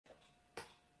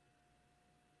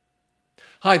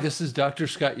Hi, this is Dr.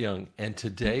 Scott Young, and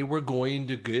today we're going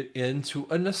to get into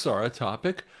a NESARA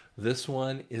topic. This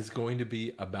one is going to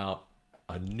be about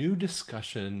a new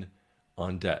discussion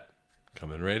on debt.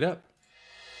 Coming right up.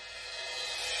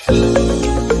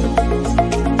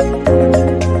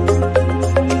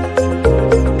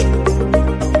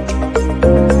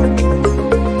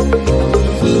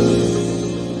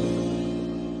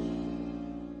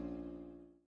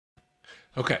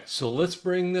 Okay, so let's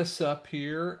bring this up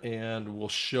here and we'll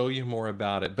show you more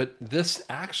about it. But this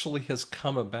actually has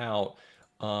come about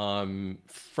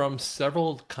from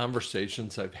several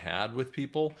conversations I've had with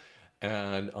people.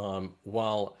 And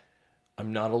while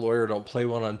I'm not a lawyer, don't play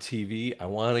one on TV, I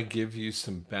want to give you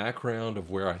some background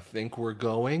of where I think we're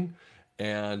going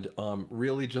and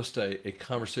really just a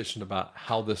conversation about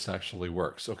how this actually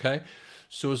works, okay?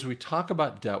 So as we talk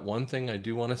about debt, one thing I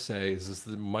do want to say is this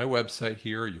is my website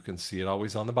here. You can see it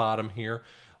always on the bottom here.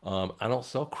 I don't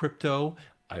sell crypto.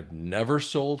 I've never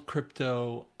sold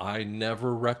crypto. I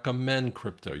never recommend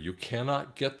crypto. You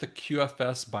cannot get the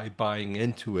QFS by buying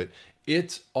into it.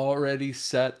 It's already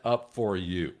set up for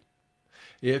you.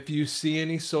 If you see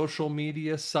any social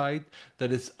media site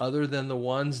that is other than the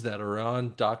ones that are on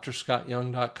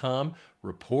drscottyoung.com,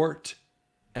 report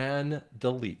and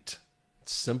delete.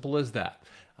 Simple as that.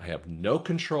 I have no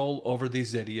control over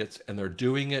these idiots, and they're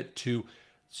doing it to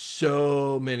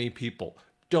so many people.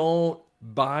 Don't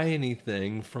buy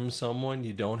anything from someone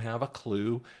you don't have a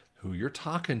clue who you're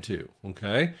talking to,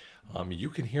 okay? You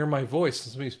can hear my voice.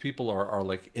 Some of these people are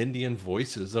like Indian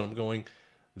voices, and I'm going,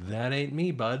 that ain't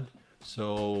me, bud.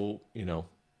 So,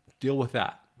 deal with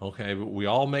that, okay? But we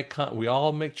all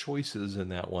make choices in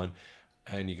that one,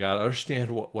 and you got to understand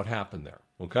what happened there,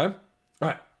 okay? All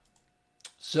right.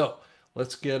 So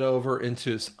let's get over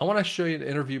into this. I want to show you an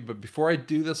interview, but before I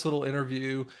do this little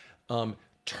interview,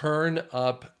 turn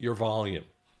up your volume.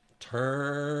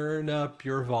 Turn up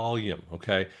your volume,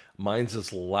 okay? Mine's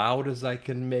as loud as I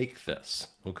can make this,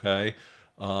 okay?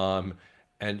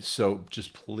 And so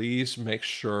just please make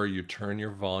sure you turn your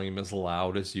volume as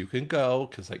loud as you can go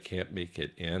because I can't make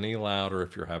it any louder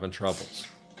if you're having troubles.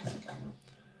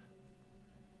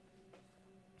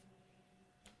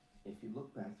 If you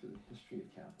look back through the history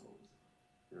of capitalism,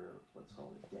 there are what's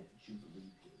called a debt jubilee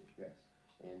period. Yes.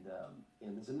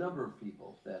 And there's a number of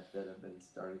people that have been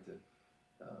starting to,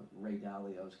 Ray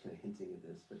Dalio was kind of hinting at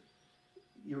this, but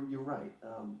you're right.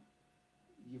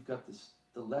 You've got this,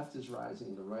 the left is rising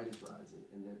and the right is rising,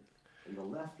 and the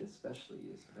left especially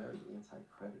is very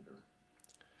anti-creditor.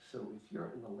 So if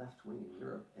you're in the left wing in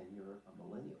Europe and you're a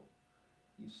millennial,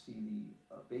 you see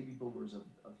the baby boomers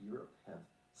of Europe have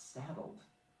saddled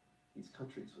these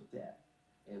countries with debt.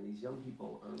 And these young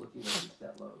people are looking at this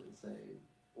debt load and saying,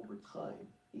 over time,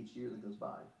 each year that goes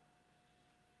by,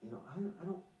 I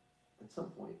don't, at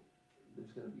some point,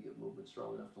 there's going to be a movement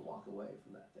strong enough to walk away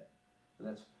from that debt. And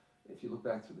that's, if you look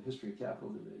back through the history of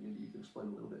capitalism, maybe you can explain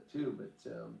a little bit too, but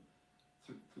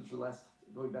through the last,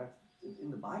 going back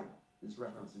in the Bible, there's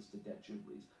references to debt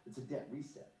jubilees. It's a debt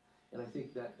reset. And I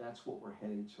think that's what we're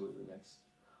heading to in the next,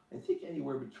 I think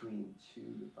anywhere between 2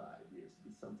 to 5 years to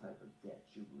be some type of debt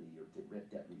jubilee or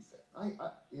debt reset. I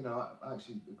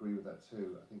actually agree with that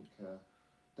too. I think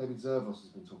David Zervos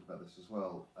has been talking about this as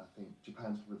well. I think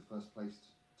Japan's probably the first place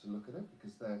to look at it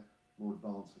because they're more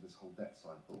advanced with this whole debt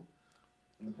cycle.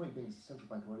 And the point being is the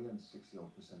central bank already owns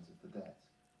 60-odd% of the debt.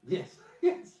 Yes,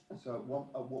 yes. So at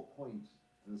what point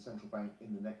does the central bank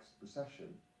in the next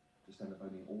recession just end up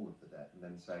owning all of the debt and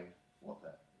then say, what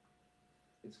debt?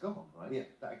 It's gone, right? Yeah.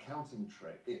 That accounting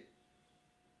trick.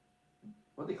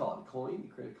 What do they call it? A coin? You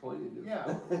create a coin? And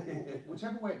Yeah,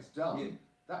 whichever way it's done, yeah.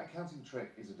 That accounting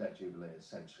trick is a debt jubilee,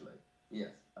 essentially. Yes.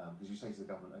 Because you say to the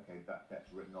government, okay, that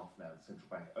debt's written off now, the central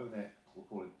bank own it,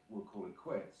 we'll call it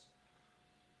quits.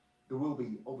 There will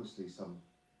be obviously some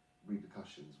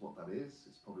repercussions. What that is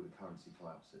probably the currency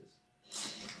collapses.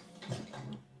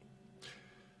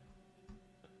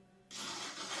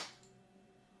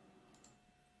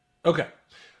 Okay.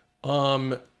 A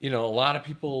lot of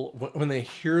people, when they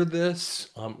hear this,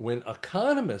 when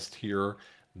economists hear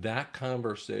that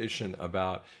conversation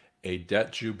about a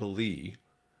debt jubilee,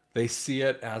 they see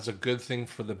it as a good thing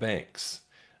for the banks.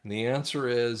 And the answer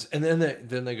is, and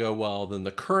then they go, well, then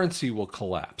the currency will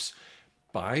collapse.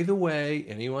 By the way,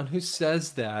 anyone who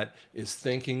says that is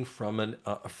thinking from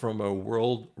a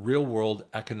real world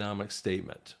economic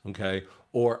statement, okay,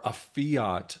 or a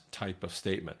fiat type of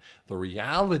statement. The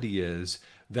reality is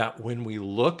that when we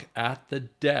look at the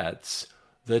debts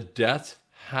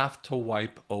have to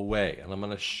wipe away, and I'm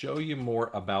going to show you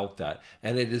more about that.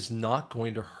 And it is not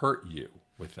going to hurt you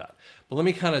with that. But let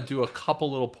me kind of do a couple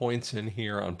little points in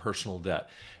here on personal debt.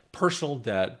 personal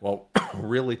debt, well,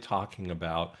 really talking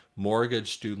about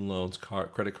mortgage, student loans,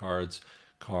 credit cards,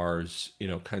 cars,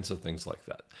 kinds of things like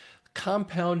that.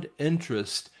 Compound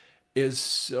interest is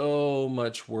so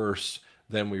much worse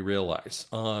than we realize.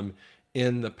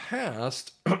 In the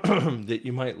past, that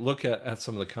you might look at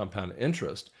some of the compound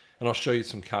interest, and I'll show you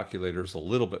some calculators a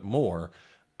little bit more.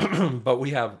 But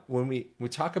when we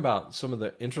talk about some of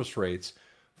the interest rates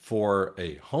for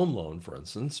a home loan, for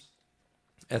instance,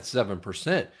 at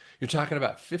 7%, you're talking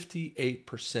about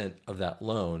 58% of that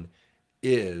loan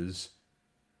is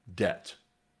debt,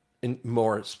 and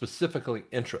more specifically,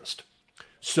 interest.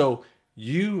 So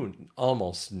you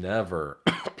almost never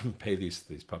pay these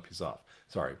puppies off.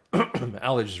 Sorry,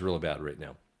 allergies are really bad right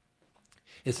now.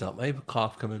 It's not my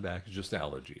cough coming back; it's just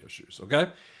allergy issues. Okay,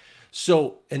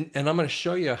 so and I'm going to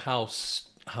show you how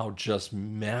just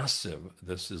massive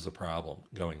this is a problem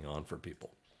going on for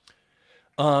people.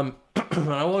 I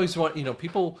always want,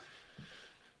 people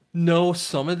know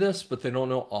some of this, but they don't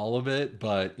know all of it.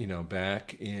 But,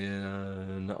 back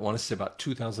in, I want to say about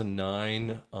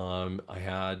 2009, I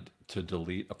had to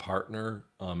delete a partner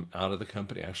out of the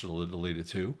company. Actually, deleted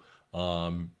two.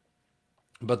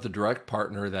 But the direct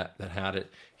partner that had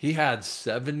it, he had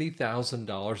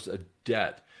 $70,000 of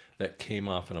debt that came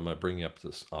off. And I'm going to bring you up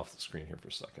this off the screen here for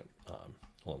a second.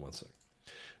 Hold on one second.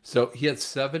 So he had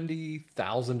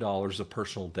 $70,000 of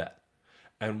personal debt.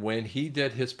 And when he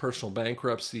did his personal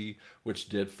bankruptcy, which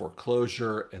did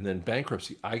foreclosure and then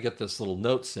bankruptcy, I get this little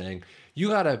note saying, you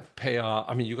got to pay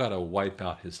off, you got to wipe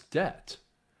out his debt.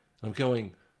 I'm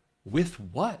going, with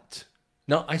what?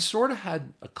 Now, I sort of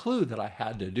had a clue that I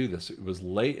had to do this. It was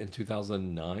late in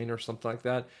 2009 or something like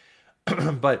that.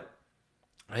 But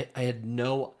I had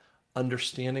no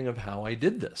understanding of how I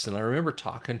did this. And I remember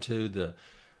talking to the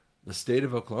state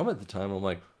of Oklahoma at the time. I'm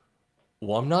like,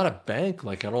 well, I'm not a bank.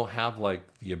 Like, I don't have like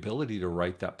the ability to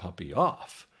write that puppy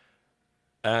off.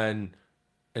 And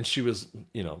she was,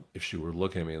 if she were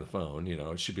looking at me on the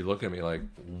phone, she'd be looking at me like,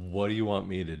 what do you want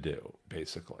me to do?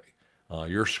 Basically,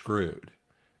 you're screwed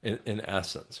in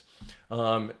essence.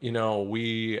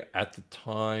 We at the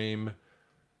time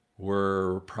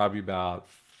were probably about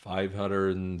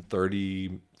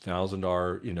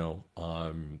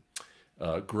 $530,000,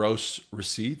 gross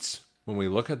receipts. When we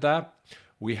look at that,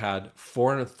 we had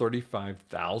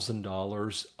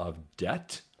 $435,000 of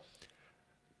debt,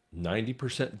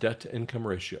 90% debt to income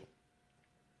ratio.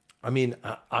 When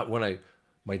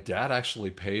my dad actually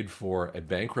paid for a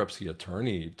bankruptcy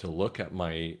attorney to look at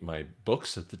my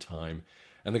books at the time,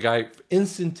 and the guy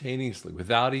instantaneously,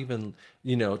 without even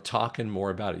talking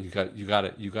more about it, you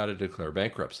got to declare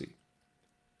bankruptcy,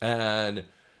 and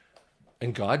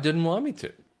God didn't want me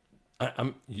to.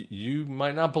 You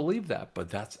might not believe that,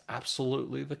 but that's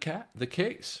absolutely the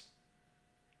case.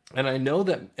 And I know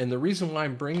that, and the reason why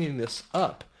I'm bringing this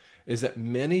up is that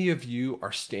many of you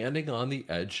are standing on the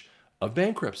edge of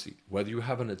bankruptcy, whether you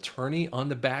have an attorney on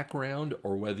the background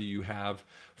or whether you have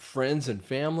friends and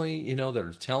family, that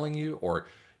are telling you, or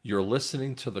you're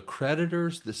listening to the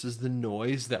creditors. This is the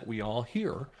noise that we all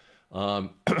hear.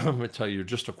 I'm going to tell you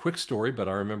just a quick story, but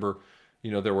I remember,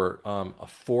 there were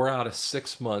 4 out of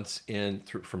 6 months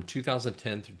from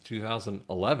 2010 through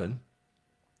 2011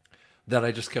 that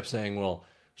I just kept saying, well,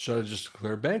 should I just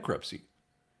declare bankruptcy?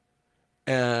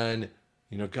 And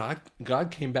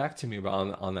God came back to me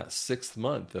about on that 6th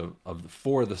month of the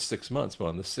 4 of the 6 months, but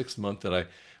on the 6th month that I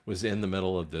was in the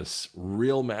middle of this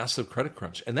real massive credit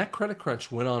crunch. And that credit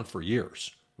crunch went on for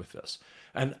years with this.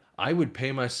 And I would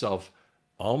pay myself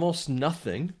almost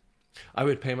nothing. I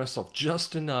would pay myself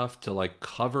just enough to like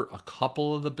cover a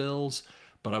couple of the bills,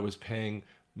 but I was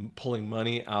pulling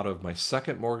money out of my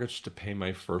second mortgage to pay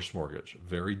my first mortgage.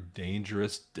 Very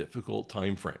dangerous, difficult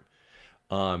time frame.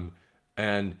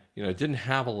 And I didn't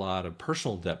have a lot of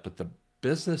personal debt, but the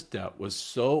business debt was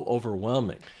so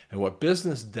overwhelming. And what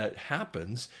business debt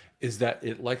happens is that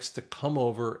it likes to come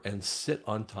over and sit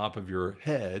on top of your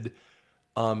head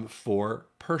for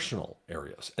personal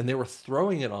areas. And they were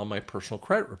throwing it on my personal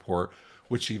credit report,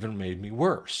 which even made me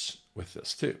worse with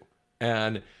this too.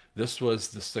 And this was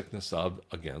the sickness of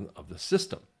the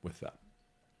system with that.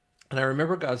 And I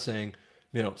remember God saying,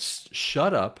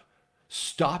 shut up,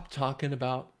 stop talking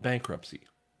about bankruptcy.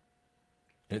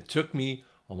 And it took me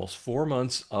almost 4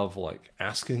 months of like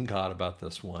asking God about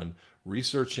this one,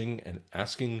 researching and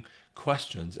asking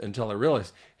questions until I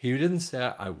realized he didn't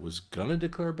say I was going to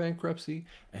declare bankruptcy,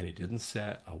 and he didn't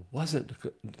say I wasn't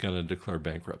going to declare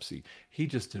bankruptcy. He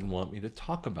just didn't want me to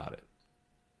talk about it.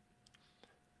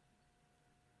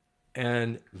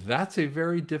 And that's a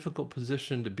very difficult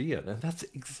position to be in. And that's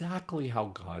exactly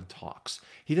how God talks.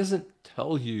 He doesn't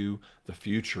tell you the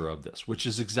future of this, which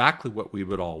is exactly what we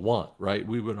would all want, right?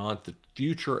 We would want the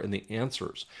future and the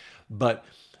answers. But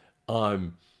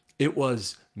um, it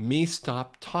was me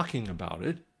stop talking about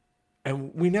it,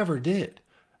 and we never did.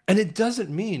 And it doesn't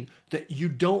mean that you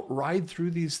don't ride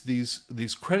through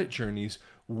these credit journeys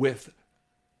with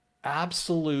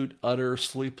absolute utter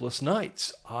sleepless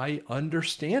nights. I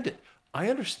understand it. I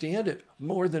understand it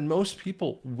more than most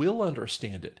people will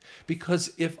understand it,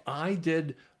 because if I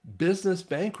did business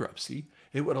bankruptcy,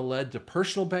 it would have led to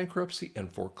personal bankruptcy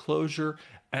and foreclosure,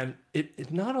 and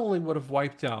it not only would have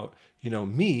wiped out,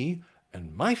 me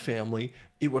and my family,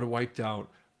 it would have wiped out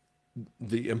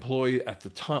the employee at the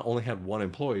time. Only had one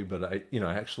employee, but I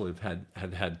actually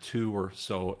had two or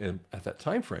so at that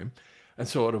time frame, and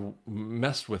so it would have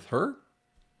messed with her.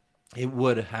 It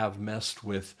would have messed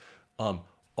with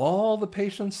all the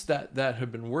patients that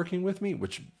have been working with me,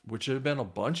 which have been a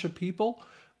bunch of people.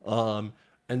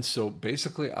 And so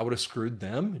basically, I would have screwed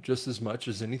them just as much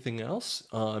as anything else.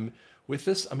 With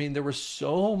this, I mean, there was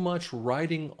so much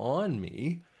riding on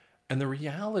me, and the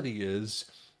reality is,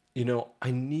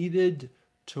 I needed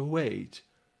to wait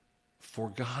for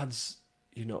God's,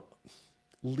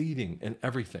 leading and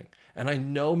everything. And I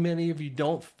know many of you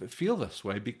don't feel this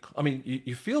way. Because, I mean,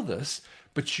 you feel this,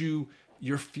 but you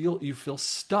feel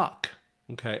stuck.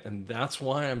 Okay, and that's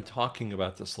why I'm talking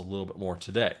about this a little bit more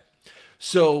today.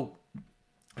 So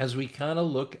as we kind of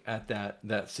look at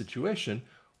that situation,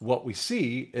 what we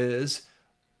see is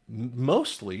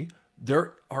mostly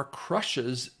there are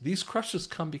crushes. These crushes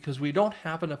come because we don't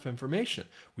have enough information.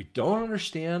 We don't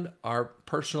understand our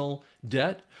personal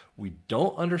debt. We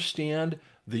don't understand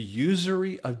the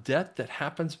usury of debt that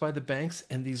happens by the banks.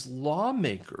 And these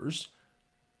lawmakers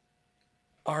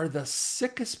are the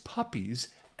sickest puppies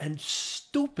and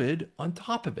stupid on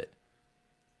top of it.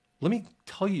 Let me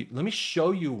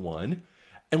show you one.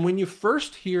 And when you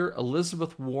first hear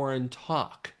Elizabeth Warren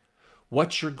talk,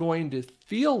 what you're going to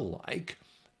feel like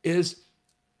is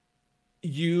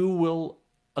you will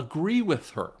agree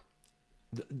with her.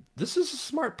 This is a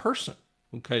smart person.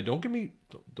 Okay, don't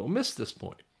miss this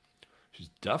point. She's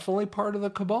definitely part of the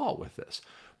cabal with this.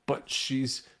 But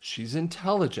she's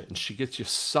intelligent and she gets you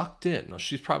sucked in. Now,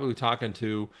 she's probably talking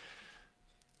to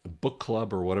a book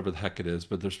club or whatever the heck it is,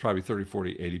 but there's probably 30,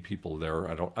 40, 80 people there.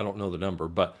 I don't know the number,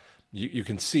 but you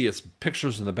can see it's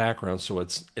pictures in the background, so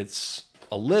it's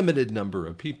a limited number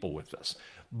of people with this.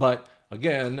 But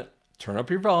again, turn up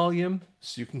your volume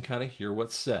so you can kind of hear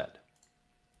what's said.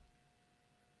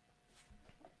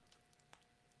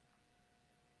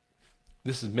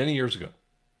 This is many years ago.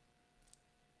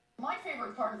 My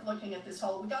favorite part of looking at this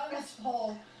whole, we got in this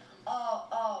whole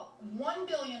 $1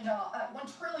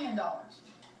 trillion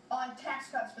on tax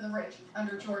cuts for the rich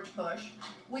under George Bush.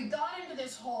 We got into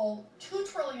this whole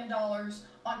 $2 trillion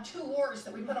on 2 wars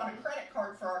that we put on a credit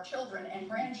card for our children and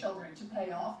grandchildren to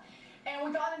pay off. And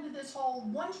we got into this whole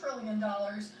 $1 trillion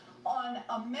on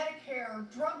a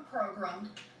Medicare drug program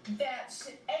that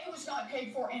A, was not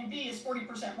paid for, and B, is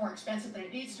 40% more expensive than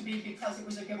it needs to be because it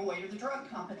was a giveaway to the drug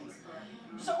companies.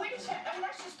 So we just had, I mean,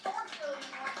 that's just $4 trillion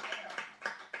right there.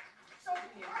 So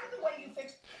part of the way you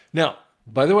fix... Now,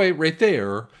 by the way, right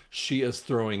there, she is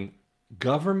throwing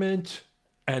government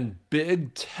and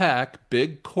big tech,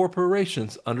 big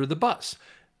corporations under the bus.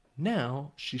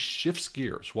 Now she shifts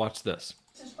gears. Watch this.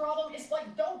 This problem is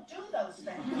like, don't do those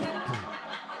things. No,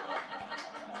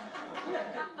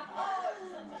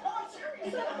 I'm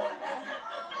serious.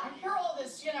 I hear all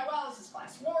this, well, this is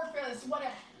class warfare, this is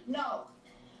whatever. No,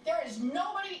 there is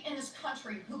nobody in this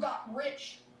country who got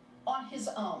rich on his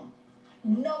own.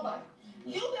 Nobody.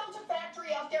 You built a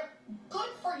factory out there, good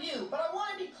for you, but I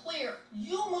want to be clear,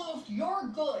 you moved your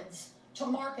goods to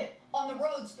market on the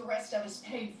roads the rest of us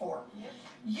paid for. Yep.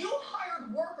 You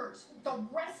hired workers the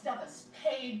rest of us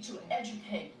paid to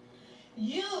educate.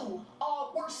 You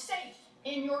were safe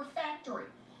in your factory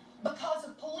because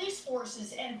of police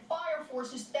forces and fire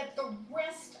forces that the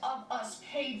rest of us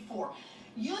paid for.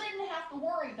 You didn't have to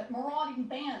worry that marauding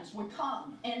bands would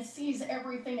come and seize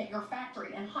everything at your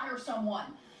factory and hire someone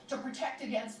to protect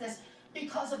against this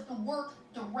because of the work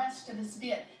the rest of us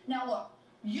did. Now look,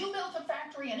 you built a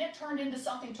factory and it turned into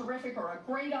something terrific or a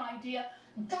great idea.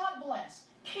 God bless.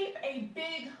 Keep a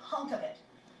big hunk of it.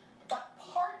 But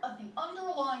part of the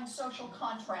underlying social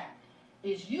contract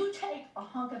is you take a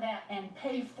hunk of that and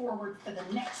pay forward for the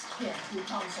next kid who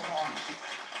comes along.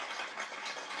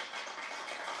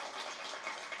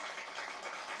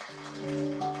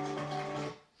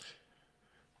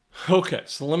 Okay,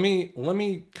 so let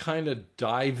me kind of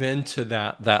dive into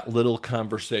that little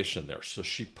conversation there. So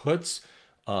she puts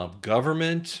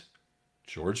government,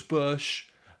 George Bush,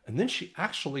 and then she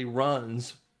actually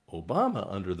runs Obama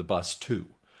under the bus too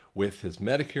with his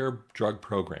Medicare drug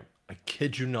program. I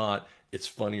kid you not, it's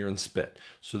funnier than spit.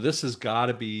 So this has got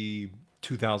to be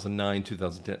 2009,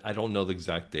 2010. I don't know the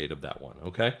exact date of that one,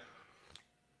 okay?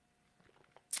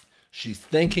 She's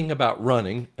thinking about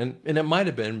running, and it might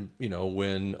have been,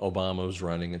 when Obama was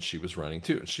running and she was running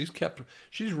too. And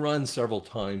she's run several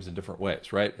times in different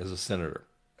ways, right, as a senator.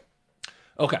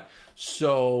 Okay,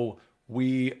 so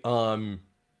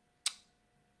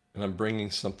and I'm bringing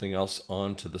something else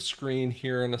onto the screen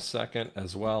here in a second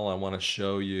as well. I want to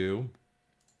show you,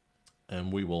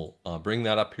 and we will bring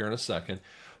that up here in a second.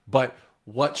 But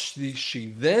what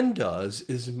she then does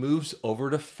is moves over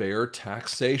to fair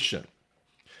taxation.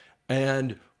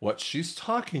 And what she's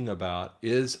talking about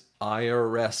is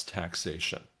IRS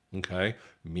taxation, okay?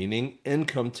 Meaning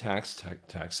income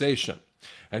taxation.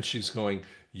 And she's going,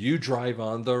 you drive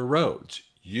on the roads,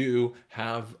 you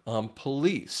have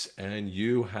police, and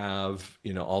you have,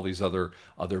 all these other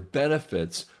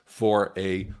benefits for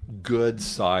a good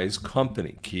size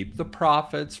company. Keep the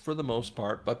profits for the most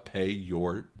part, but pay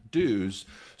your dues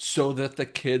so that the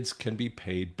kids can be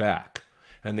paid back.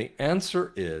 And the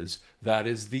answer is that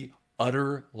is the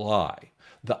utter lie.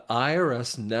 The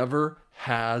IRS never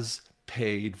has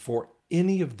paid for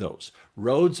any of those.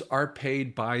 Roads are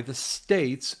paid by the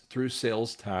states through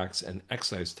sales tax and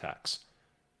excise tax.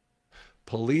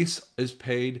 Police is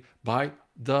paid by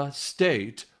the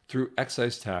state through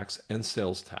excise tax and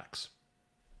sales tax.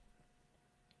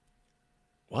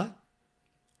 What?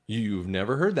 You've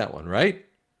never heard that one, right?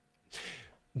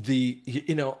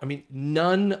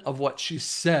 None of what she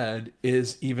said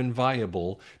is even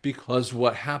viable, because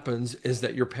what happens is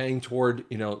that you're paying toward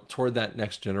that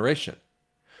next generation.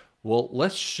 Well,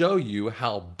 let's show you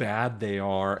how bad they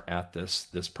are at this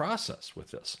process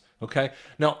with this. Okay.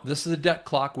 Now, this is a debt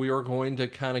clock. We are going to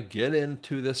kind of get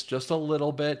into this just a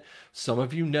little bit. Some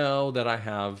of you know that I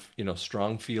have,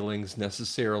 strong feelings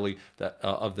necessarily that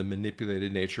of the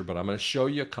manipulated nature, but I'm going to show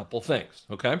you a couple things.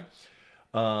 Okay.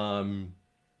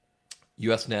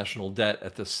 U.S. national debt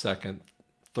at this second,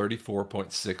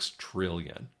 34.6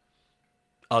 trillion.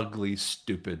 Ugly,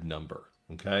 stupid number.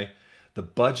 Okay. The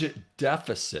budget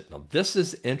deficit. Now, this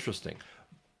is interesting.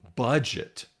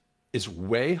 Budget is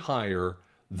way higher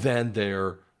than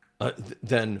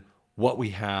than what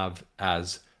we have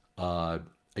as a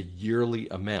yearly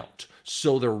amount.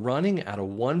 So they're running at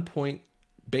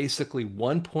basically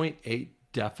 1.8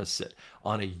 deficit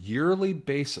on a yearly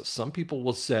basis. Some people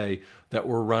will say that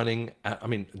we're running at,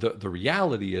 the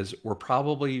reality is we're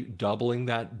probably doubling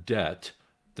that debt,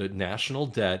 the national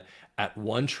debt, at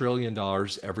 $1 trillion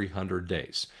every 100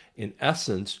 days. In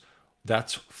essence,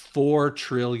 that's $4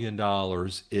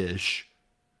 trillion-ish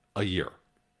a year.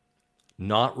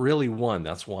 Not really one.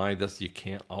 That's why you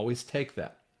can't always take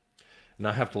that. And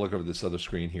I have to look over this other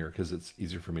screen here because it's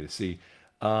easier for me to see.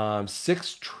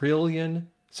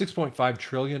 $6.5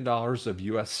 trillion of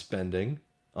U.S. spending.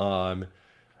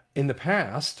 In the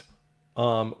past,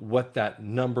 what that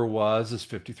number was is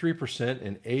 53%.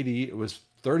 In 80, it was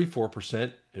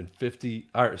 34%. In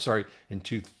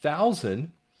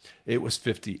 2000, it was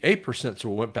 58%,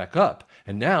 so it went back up.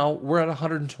 And now we're at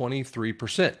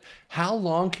 123%. How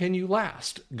long can you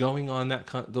last going on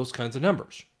those kinds of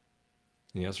numbers?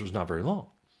 The answer is not very long.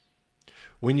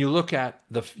 When you look at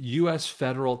the U.S.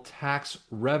 federal tax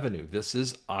revenue, this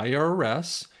is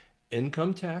IRS.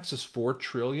 Income tax is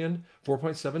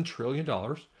 $4.7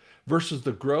 trillion versus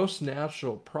the gross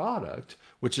national product,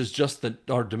 which is just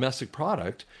our domestic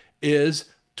product, is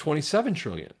 27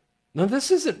 trillion. Now, this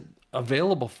isn't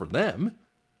available for them,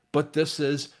 but this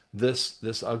is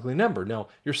this ugly number. Now,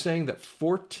 you're saying that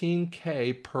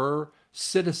 $14K per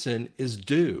citizen is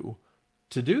due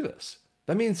to do this.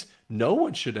 That means no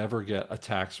one should ever get a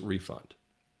tax refund.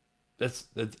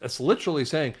 That's literally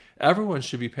saying everyone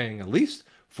should be paying at least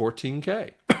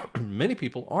 $14K. Many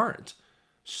people aren't.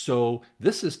 So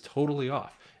this is totally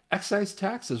off. Excise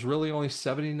tax is really only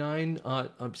 79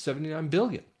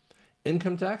 billion.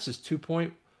 Income tax is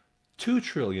 2.2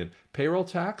 trillion. Payroll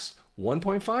tax,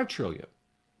 1.5 trillion.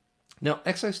 Now,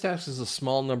 excise tax is a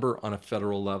small number on a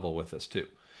federal level with this too.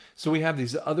 So we have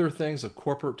these other things of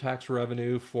corporate tax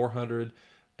revenue,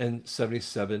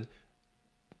 477.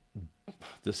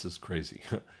 This is crazy.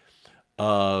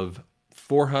 Of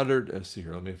 400, let's see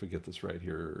here, let me get this right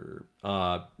here,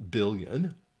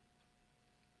 billion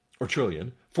or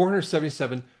trillion,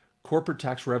 477 corporate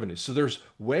tax revenue. So there's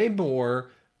way more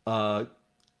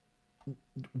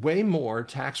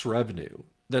tax revenue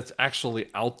that's actually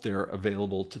out there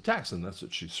available to tax, and that's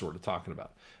what she's sort of talking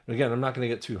about. And again, I'm not going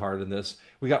to get too hard on this.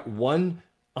 We got one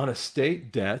on a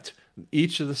state debt.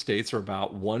 Each of the states are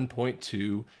about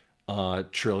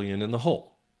 1.2 trillion in the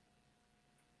hole.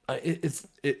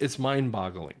 It's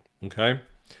mind-boggling. Okay,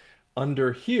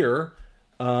 under here,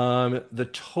 the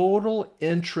total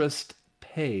interest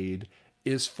paid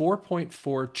is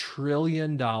 $4.4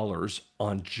 trillion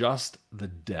on just the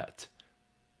debt.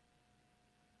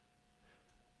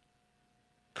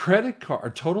 Credit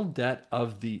card total debt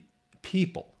of the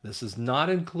people. This is not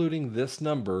including this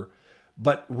number,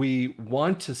 but we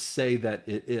want to say that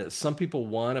it is. Some people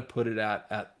want to put it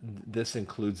at this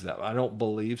includes that. I don't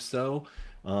believe so,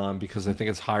 because I think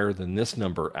it's higher than this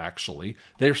number. Actually,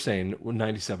 they're saying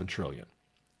 97 trillion.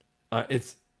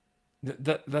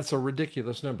 That's a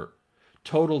ridiculous number.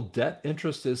 Total debt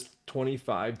interest is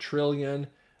 25 trillion.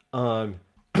 And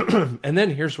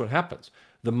then here's what happens.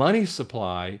 The money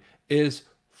supply is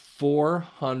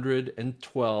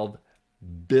 $412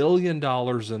 billion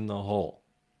in the hole.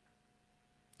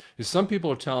 Some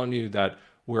people are telling you that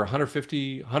we're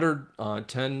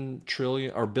 110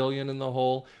 trillion or billion in the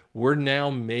hole. We're now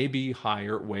maybe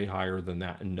higher, way higher than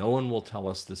that. And no one will tell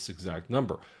us this exact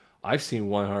number. I've seen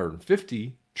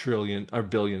 150 trillion or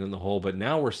billion in the hole, but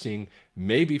now we're seeing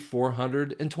maybe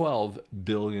 412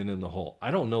 billion in the hole. I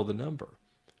don't know the number.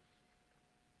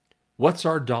 What's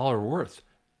our dollar worth?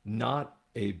 Not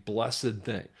a blessed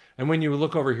thing. And when you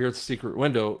look over here at the secret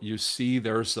window, you see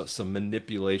there's some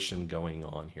manipulation going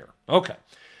on here. Okay.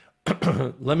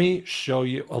 Let me show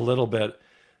you a little bit.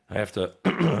 I have to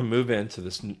move into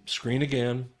this screen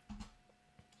again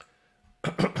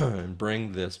and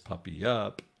bring this puppy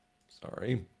up.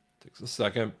 Sorry, takes a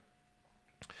second.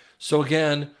 So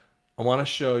again, I want to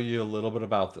show you a little bit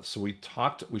about this. So we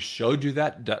showed you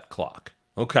that debt clock.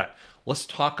 Okay, let's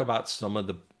talk about some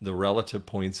of the relative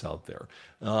points out there.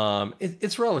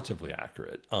 It's relatively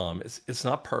accurate. It's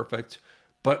not perfect,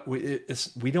 but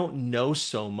we don't know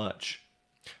so much.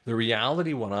 The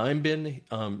reality, when I've been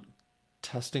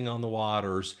testing on the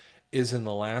waters, is in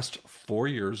the last 4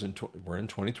 years, and we're in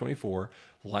 2024,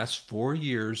 the last 4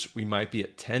 years, we might be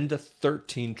at 10 to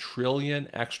 13 trillion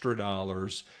extra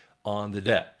dollars on the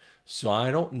debt. So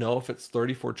I don't know if it's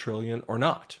 34 trillion or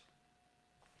not.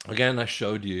 Again, I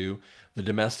showed you the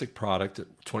domestic product at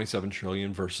 27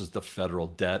 trillion versus the federal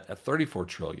debt at 34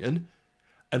 trillion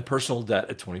and personal debt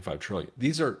at 25 trillion.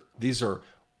 These are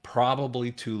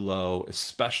probably too low,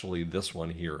 especially this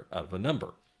one here out of a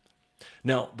number.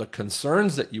 Now, the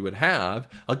concerns that you would have,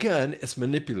 again, it's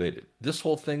manipulated. This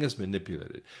whole thing is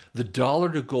manipulated. The dollar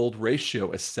to gold ratio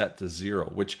is set to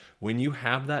 0, which when you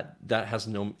have that has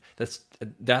no, that's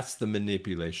the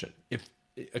manipulation. If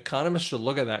economists should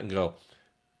look at that and go,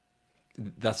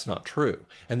 that's not true.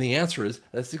 And the answer is,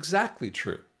 that's exactly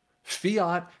true.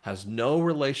 Fiat has no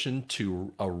relation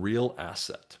to a real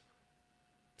asset.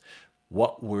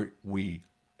 What we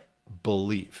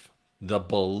believe, the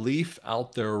belief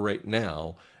out there right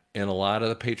now in a lot of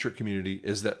the patriot community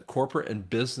is that corporate and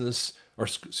business, or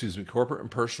excuse me, corporate and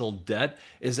personal debt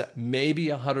is at maybe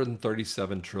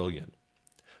 137 trillion.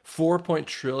 $4.4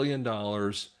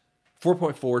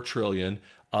 trillion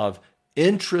of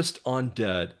interest on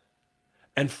debt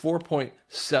and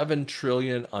 4.7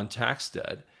 trillion on tax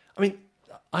debt. I mean,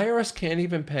 IRS can't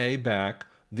even pay back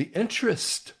the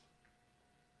interest.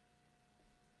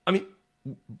 I mean,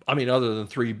 other than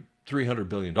 $300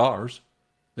 billion,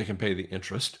 they can pay the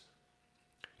interest.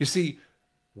 You see,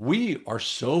 we are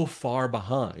so far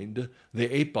behind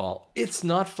the 8 ball. It's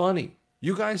not funny.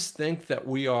 You guys think that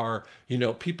we are,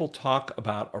 people talk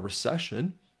about a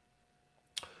recession,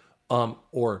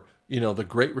 or the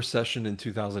Great Recession in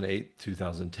 2008,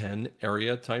 2010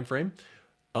 area time frame.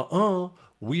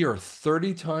 We are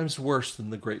 30 times worse than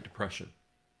the Great Depression.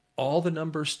 All the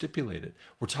numbers stipulated.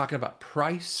 We're talking about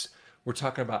price. We're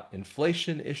talking about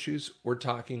inflation issues. We're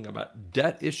talking about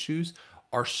debt issues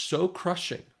are so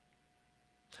crushing.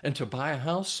 And to buy a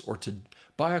house or to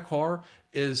buy a car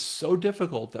is so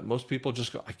difficult that most people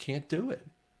just go, I can't do it.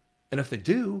 And if they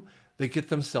do, they get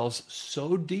themselves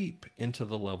so deep into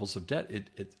the levels of debt,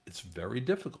 it's very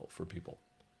difficult for people.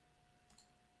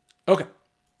 Okay.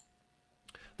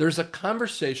 There's a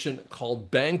conversation called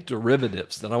bank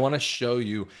derivatives that I want to show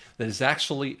you that is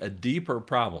actually a deeper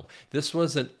problem. This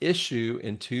was an issue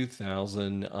in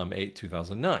 2008,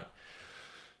 2009.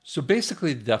 So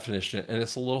basically the definition, and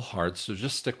it's a little hard, so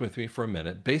just stick with me for a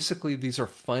minute. Basically, these are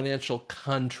financial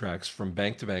contracts from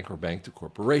bank to bank or bank to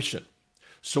corporation.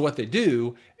 So what they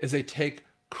do is they take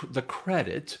the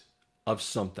credit of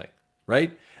something,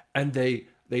 right? And they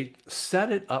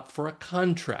set it up for a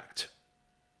contract.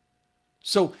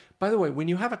 So, by the way, when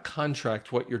you have a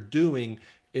contract, what you're doing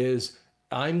is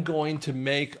I'm going to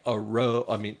make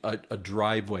a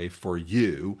driveway for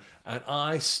you, and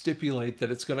I stipulate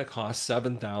that it's going to cost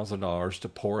 $7,000 to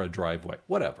pour a driveway,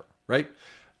 whatever, right?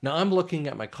 Now I'm looking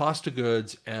at my cost of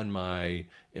goods and my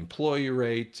employee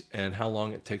rate and how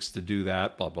long it takes to do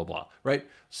that, blah, blah, blah, right?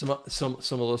 Some of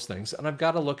those things. And I've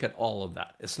got to look at all of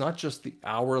that. It's not just the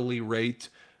hourly rate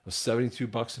of 72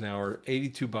 bucks an hour,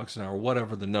 82 bucks an hour,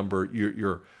 whatever the number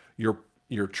you're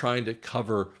trying to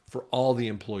cover for all the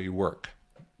employee work,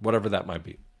 whatever that might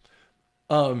be.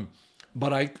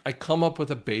 But I come up with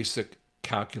a basic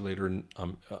calculator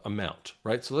amount,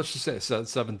 right? So let's just say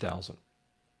it's 7,000.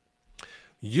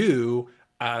 You,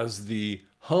 as the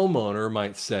homeowner,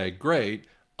 might say, great,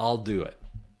 I'll do it.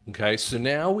 Okay, so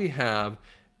now we have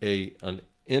an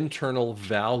internal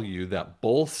value that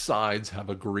both sides have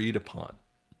agreed upon.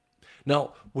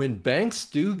 Now, when banks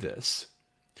do this,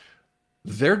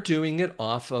 they're doing it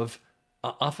off of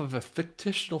a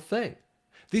fictional thing.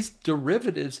 These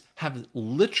derivatives have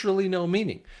literally no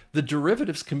meaning. The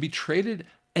derivatives can be traded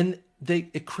and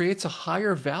it creates a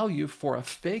higher value for a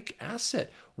fake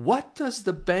asset. What does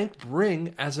the bank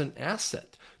bring as an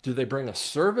asset? Do they bring a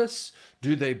service?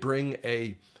 Do they bring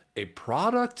a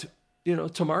product,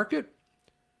 to market?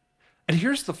 And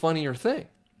here's the funnier thing.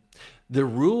 The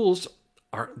rules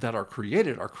that are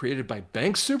created by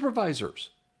bank supervisors.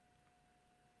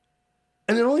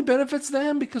 And it only benefits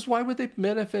them, because why would they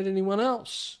benefit anyone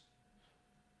else?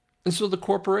 And so the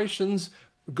corporations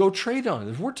go trade on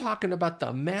it. We're talking about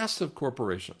the massive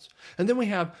corporations. And then we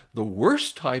have the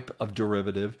worst type of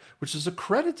derivative, which is a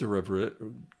credit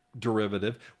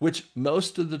derivative, which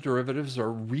most of the derivatives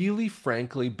are really,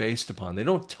 frankly, based upon. They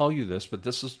don't tell you this, but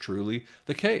this is truly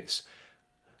the case.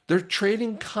 They're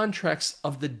trading contracts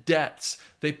of the debts.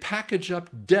 They package up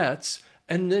debts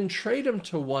and then trade them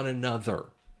to one another.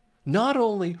 Not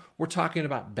only we're talking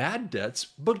about bad debts,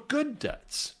 but good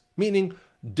debts, meaning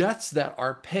debts that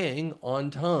are paying on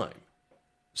time.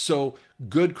 So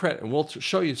good credit, and we'll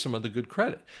show you some of the good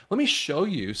credit. Let me show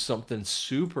you something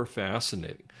super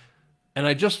fascinating. And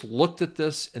I just looked at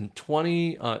this in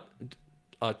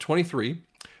 2023.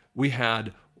 We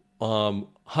had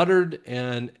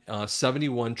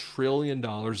 $171 trillion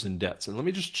in debts. And let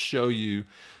me just show you.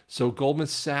 So Goldman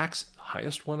Sachs,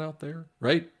 highest one out there,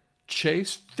 right?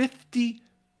 Chase, $50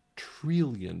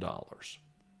 trillion.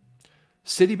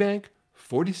 Citibank,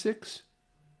 46.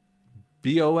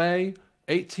 BOA,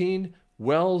 18.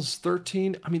 Wells,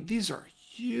 13. I mean, these are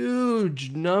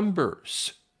huge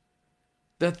numbers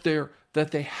that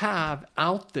they have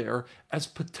out there as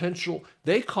potential.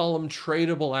 They call them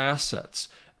tradable assets.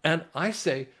 And I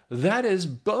say that is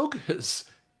bogus,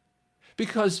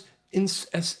 because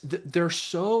they're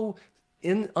so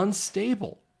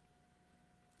unstable.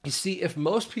 You see, if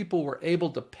most people were able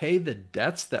to pay the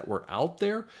debts that were out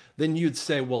there, then you'd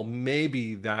say, well,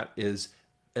 maybe that is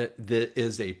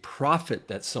a profit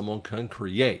that someone can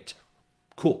create.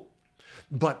 Cool.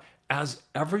 But as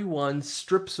everyone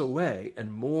strips away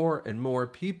and more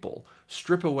people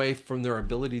strip away from their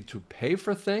ability to pay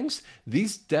for things,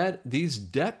 these debt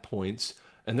points,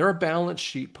 and they're a balance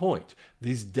sheet point,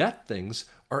 these debt things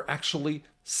are actually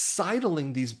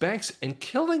sidling these banks and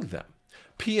killing them.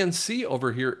 PNC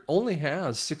over here only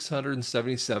has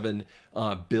 $677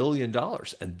 billion,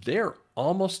 and they're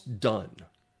almost done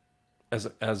as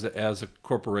a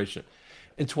corporation.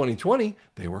 In 2020,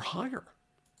 they were higher.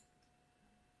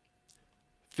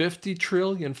 50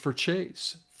 trillion for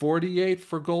Chase, 48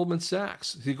 for Goldman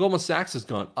Sachs. See, Goldman Sachs has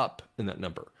gone up in that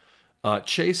number.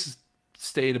 Chase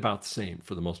stayed about the same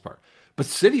for the most part. But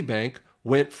Citibank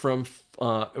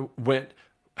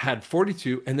had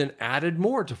 42 and then added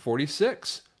more to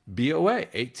 46. BOA,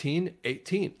 18.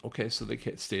 Okay, so they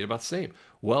stayed about the same.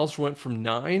 Wells went from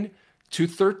 9 to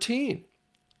 13.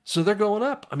 So they're going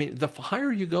up. I mean, the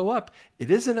higher you go up,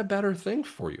 it isn't a better thing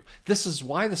for you. This is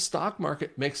why the stock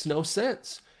market makes no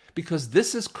sense, because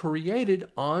this is created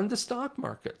on the stock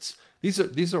markets. These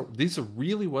are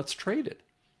really what's traded.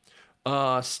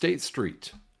 State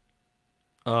Street,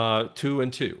 2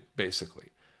 and 2, basically.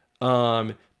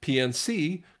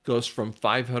 PNC goes from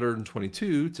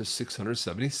 522 to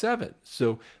 677.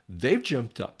 So they've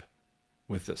jumped up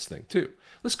with this thing too.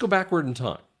 Let's go backward in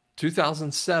time.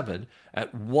 2007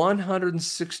 at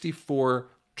 164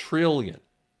 trillion.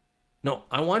 Now,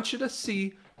 I want you to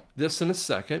see this in a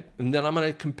second, and then I'm going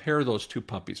to compare those two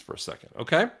puppies for a second,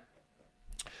 okay?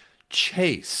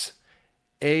 Chase,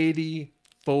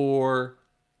 84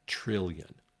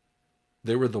 trillion.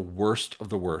 They were the worst of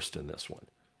the worst in this one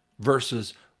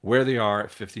versus where they are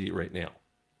at 50 right now.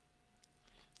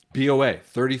 BOA,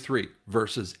 33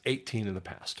 versus 18 in the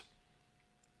past.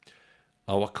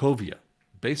 Wachovia,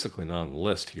 basically not on the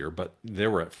list here, but they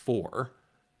were at 4.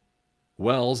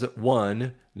 Wells at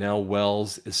 1. Now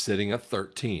Wells is sitting at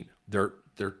 13. They're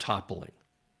toppling,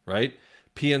 right?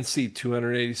 PNC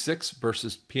 286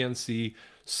 versus PNC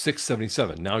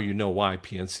 677. Now you know why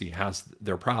PNC has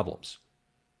their problems.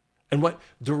 And what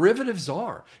derivatives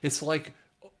are. It's like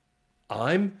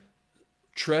I'm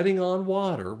treading on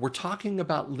water. We're talking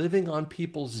about living on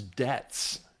people's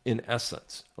debts in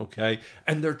essence, okay?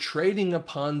 And they're trading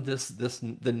upon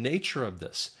the nature of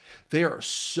this. They are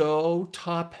so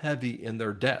top heavy in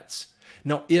their debts.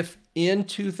 Now, if in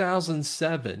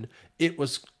 2007 it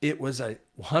was a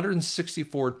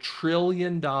 $164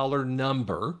 trillion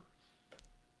number,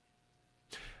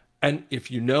 and if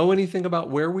you know anything about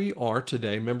where we are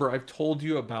today, remember I've told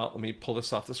you about, let me pull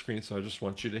this off the screen, so I just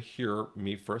want you to hear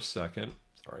me for a second.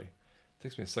 Sorry, it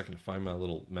takes me a second to find my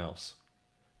little mouse.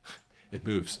 It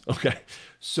moves. Okay,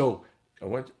 so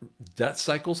debt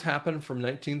cycles happened from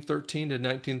 1913 to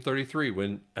 1933, or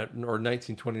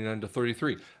 1929 to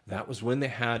 33. That was when they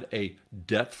had a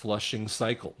debt flushing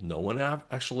cycle. No one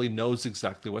actually knows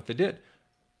exactly what they did.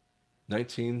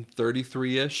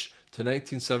 1933-ish to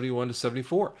 1971 to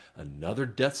 74, another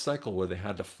debt cycle where they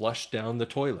had to flush down the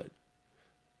toilet.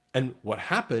 And what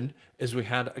happened is we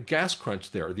had a gas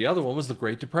crunch there. The other one was the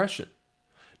Great Depression.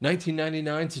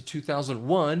 1999 to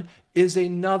 2001 is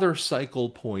another cycle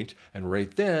point, and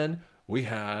right then we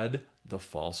had the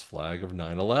false flag of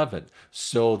 9/11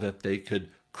 so that they could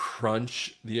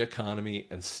crunch the economy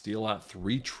and steal out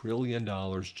 $3 trillion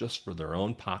just for their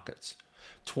own pockets.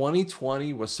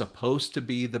 2020 was supposed to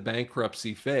be the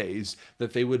bankruptcy phase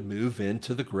that they would move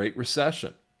into the Great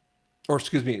Recession. Or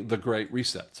excuse me, the Great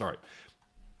Reset, sorry.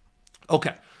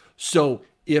 Okay, so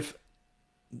if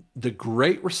the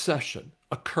Great Recession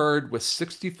occurred with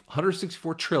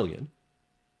 164 trillion,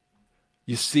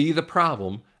 you see the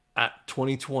problem at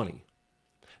 2020.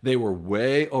 They were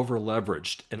way over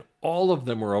leveraged, and all of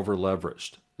them were over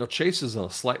leveraged. Now Chase is in a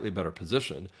slightly better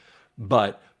position,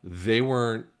 but they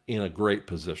weren't in a great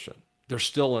position. They're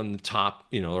still in the top,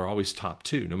 they're always top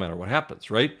 2 no matter what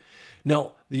happens, right?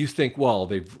 Now, you think, well,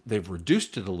 they've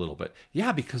reduced it a little bit.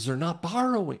 Yeah, because they're not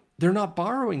borrowing. They're not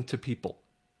borrowing to people.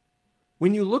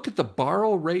 When you look at the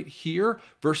borrow rate here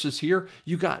versus here,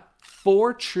 you got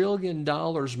 $4 trillion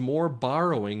more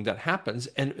borrowing that happens,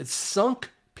 and it's sunk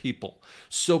people.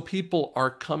 So people are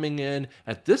coming in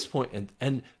at this point,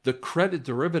 and the credit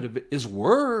derivative is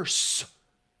worse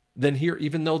than here,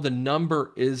 even though the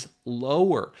number is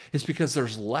lower. It's because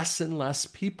there's less and less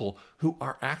people who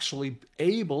are actually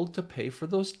able to pay for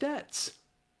those debts.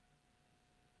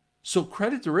 So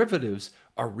credit derivatives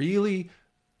are really,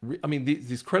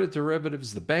 these credit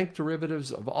derivatives, the bank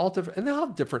derivatives of all different, and they all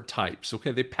have different types,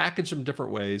 okay? They package them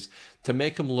different ways to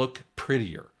make them look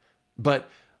prettier. But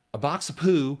a box of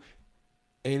poo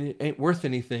ain't worth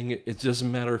anything. It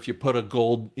doesn't matter if you put a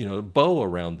gold, bow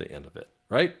around the end of it,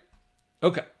 right?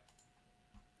 Okay.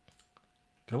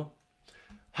 Come on.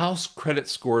 How credit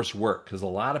scores work, because a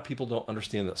lot of people don't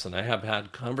understand this, and I have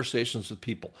had conversations with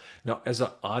people. Now, as an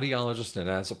audiologist and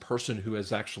as a person who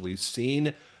has actually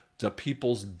seen the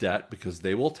people's debt, because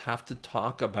they will have to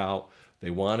talk about, they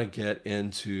want to get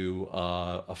into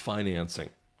a financing,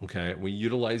 okay? We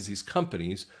utilize these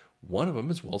companies, one of them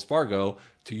is Wells Fargo,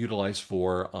 to utilize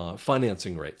for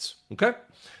financing rates, okay?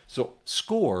 So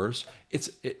scores,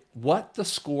 what the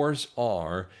scores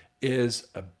are is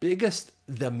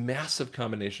the massive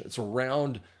combination. It's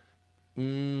around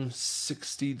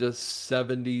 60 to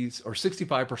 70s or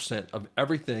 65% of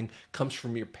everything comes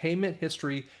from your payment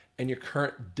history and your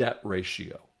current debt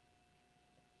ratio,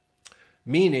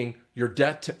 meaning your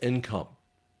debt to income.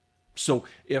 So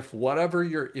if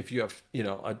you have,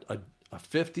 a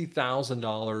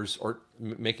 $50,000, or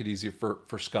make it easier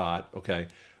for Scott, okay,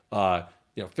 let's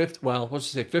just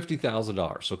say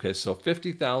 $50,000. Okay, so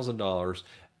 $50,000,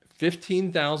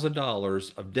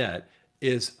 $15,000 of debt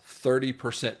is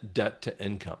 30% debt to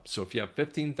income. So if you have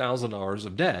 $15,000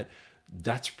 of debt,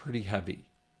 that's pretty heavy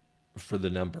for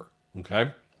the number,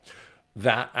 okay?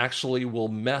 That actually will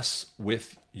mess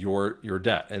with your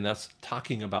debt. And that's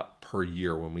talking about per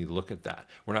year when we look at that.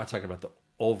 We're not talking about the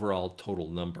overall total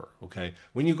number, okay?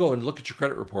 When you go and look at your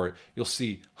credit report, you'll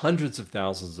see hundreds of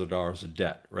thousands of dollars of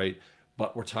debt, right?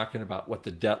 But we're talking about what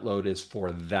the debt load is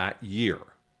for that year.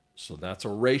 So that's a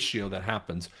ratio that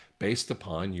happens based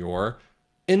upon your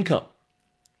income.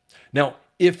 Now,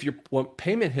 what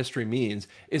payment history means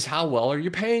is how well are you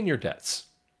paying your debts?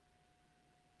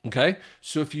 Okay?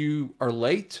 So if you are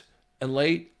late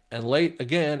and late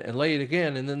again and late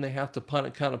again, and then they have to punt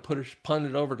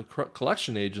it over to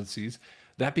collection agencies,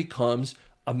 that becomes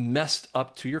a messed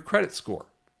up to your credit score.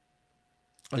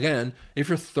 Again, if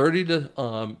you're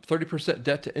 30%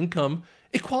 debt to income,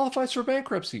 it qualifies for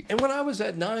bankruptcy. And when I was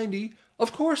at 90,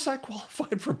 of course I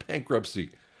qualified for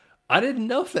bankruptcy. I didn't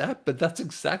know that, but that's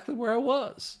exactly where I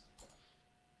was.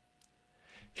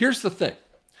 Here's the thing.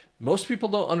 Most people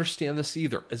don't understand this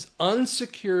either, as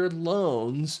unsecured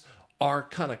loans are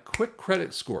kind of quick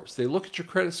credit scores. They look at your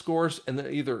credit scores and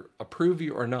they either approve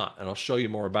you or not. And I'll show you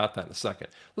more about that in a second.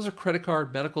 Those are credit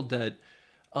card, medical debt.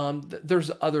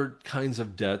 There's other kinds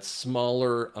of debts,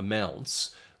 smaller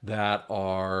amounts that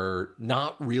are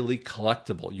not really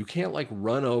collectible. You can't like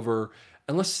run over,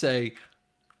 and let's say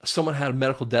someone had a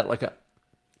medical debt like a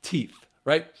teeth,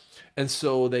 right? And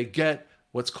so they get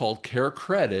what's called care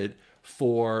credit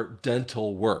for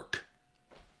dental work.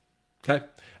 Okay.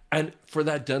 And for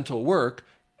that dental work,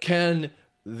 can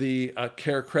the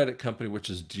care credit company, which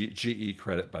is GE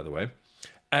credit, by the way,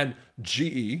 and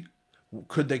GE,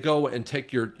 could they go and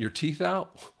take your teeth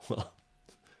out? Well,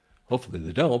 hopefully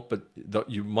they don't, but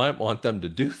you might want them to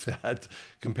do that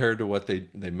compared to what they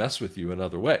mess with you in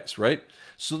other ways, right?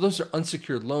 So those are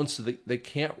unsecured loans, so they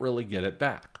can't really get it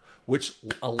back, which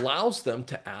allows them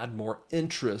to add more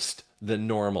interest than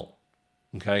normal.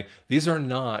 Okay, these are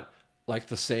not like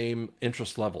the same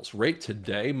interest levels. Right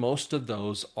today, most of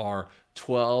those are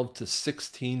 12 to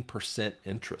 16%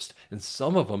 interest. And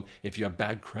some of them, if you have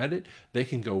bad credit, they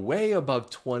can go way above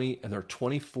 20 and they're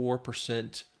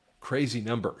 24%, crazy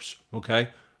numbers, okay?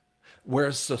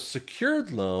 Whereas a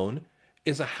secured loan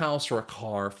is a house or a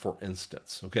car, for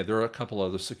instance. Okay, there are a couple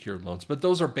other secured loans, but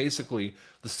those are basically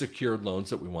the secured loans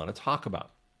that we want to talk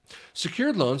about.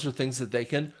 Secured loans are things that they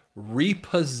can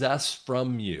repossess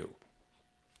from you.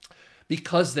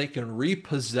 Because they can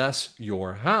repossess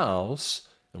your house,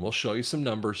 and we'll show you some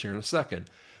numbers here in a second,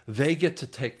 they get to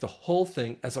take the whole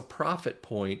thing as a profit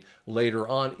point later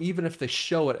on, even if they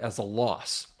show it as a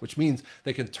loss, which means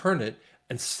they can turn it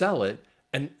and sell it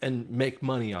and make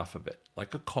money off of it,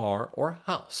 like a car or a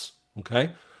house,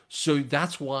 okay? So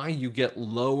that's why you get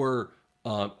lower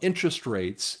interest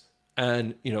rates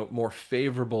and, more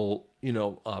favorable,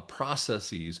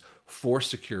 processes for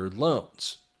secured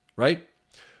loans, right?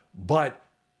 But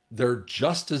they're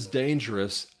just as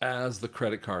dangerous as the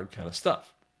credit card kind of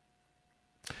stuff.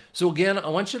 So again, I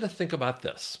want you to think about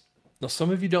this. Now,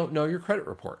 some of you don't know your credit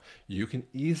report. You can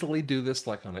easily do this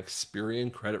like on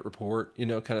Experian credit report,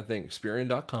 kind of thing,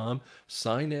 Experian.com,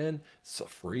 sign in. It's a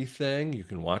free thing. You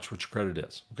can watch what your credit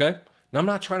is, okay? Now, I'm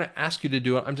not trying to ask you to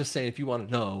do it. I'm just saying if you want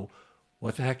to know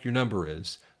what the heck your number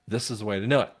is, this is the way to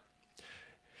know it.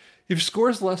 If your score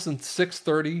is less than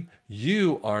 630,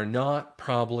 you are not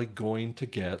probably going to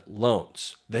get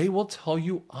loans. They will tell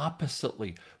you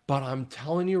oppositely, but I'm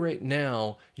telling you right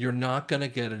now, you're not going to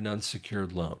get an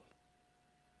unsecured loan.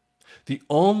 The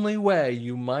only way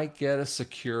you might get a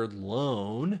secured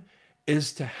loan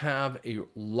is to have a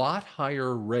lot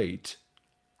higher rate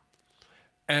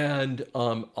and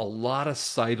a lot of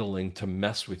sidling to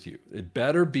mess with you. It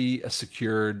better be a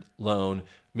secured loan,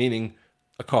 meaning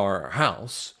a car or a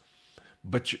house,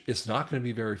 but it's not going to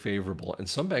be very favorable, and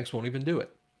some banks won't even do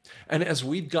it. And as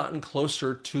we've gotten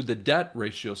closer to the debt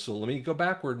ratio, so let me go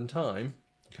backward in time.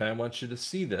 Okay, I want you to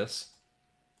see this.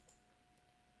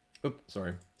 Oops,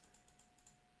 sorry.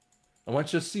 I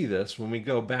want you to see this when we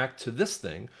go back to this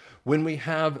thing. When we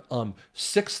have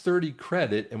 630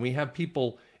 credit and we have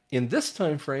people in this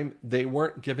time frame, they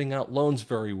weren't giving out loans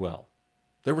very well.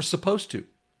 They were supposed to.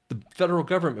 The federal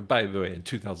government, by the way, in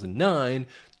 2009,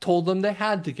 told them they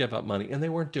had to give out money, and they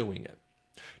weren't doing it.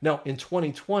 Now, in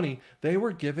 2020, they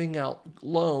were giving out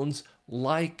loans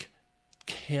like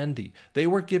candy. They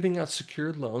were giving out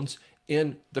secured loans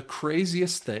in the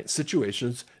craziest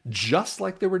situations, just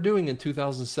like they were doing in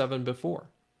 2007 before.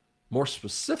 More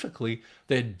specifically,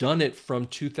 they had done it from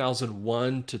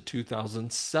 2001 to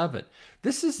 2007.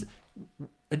 This is,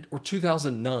 or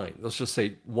 2009, let's just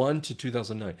say 1 to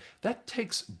 2009. That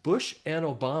takes Bush and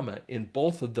Obama in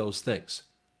both of those things.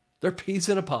 They're peas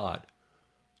in a pod.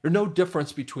 There's no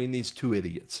difference between these two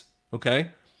idiots, okay?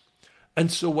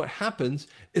 And so what happens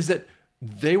is that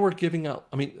they were giving out,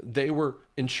 they were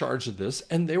in charge of this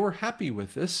and they were happy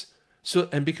with this. So,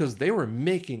 and because they were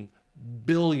making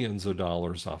billions of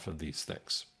dollars off of these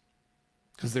things,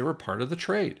 because they were part of the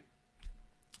trade.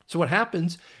 So what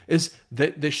happens is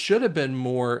that they should have been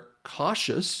more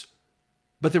cautious,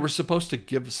 but they were supposed to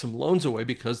give some loans away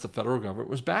because the federal government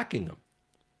was backing them.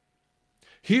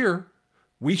 Here,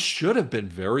 we should have been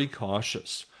very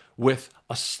cautious with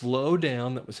a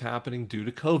slowdown that was happening due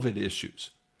to COVID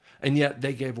issues. And yet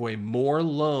they gave away more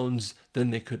loans than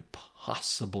they could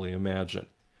possibly imagine,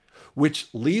 which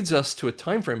leads us to a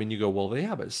time frame. And you go, well,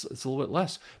 yeah, but it's a little bit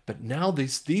less. But now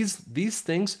these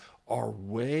things are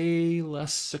way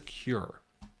less secure.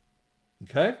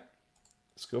 Okay,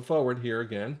 let's go forward here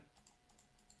again.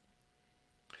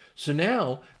 So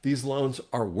now these loans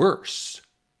are worse,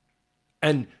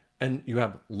 and you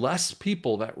have less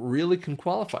people that really can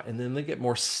qualify, and then they get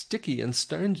more sticky and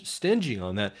stingy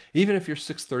on that, even if you're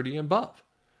 630 and above.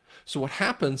 So what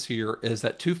happens here is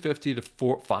that 250 to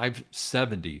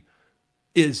 570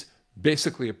 is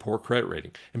basically a poor credit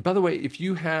rating. And by the way, if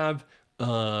you have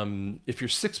if you're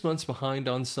 6 months behind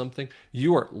on something,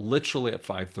 you are literally at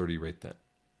 530 right then.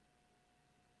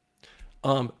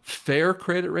 Fair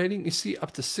credit rating, you see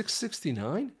up to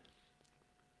 669.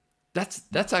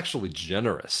 That's actually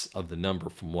generous of the number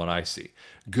from what I see.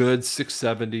 Good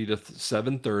 670 to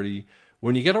 730.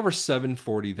 When you get over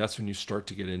 740, that's when you start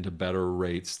to get into better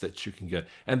rates that you can get,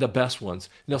 and the best ones.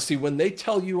 Now, see, when they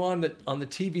tell you on the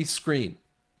TV screen,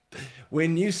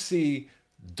 when you see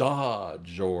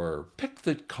Dodge or pick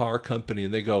the car company,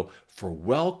 and they go, for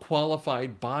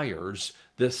well-qualified buyers,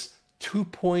 this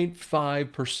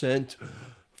 2.5%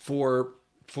 for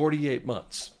 48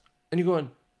 months, and you're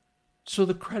going, so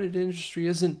the credit industry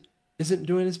isn't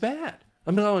doing as bad.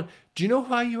 I'm going, do you know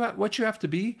what you have to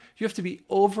be? You have to be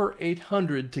over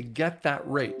 800 to get that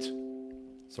rate.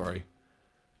 Sorry,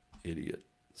 idiot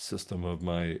system of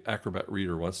my Acrobat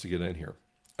reader wants to get in here.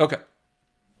 Okay.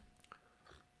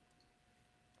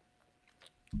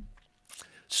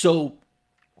 So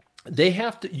you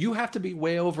have to be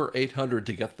way over 800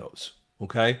 to get those.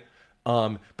 Okay.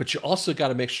 But you also got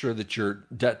to make sure that your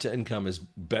debt to income is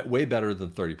way better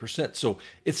than 30%. So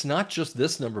it's not just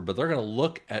this number, but they're going to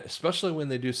look at, especially when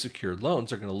they do secured loans,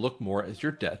 they're going to look more at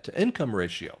your debt to income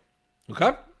ratio.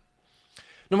 Okay.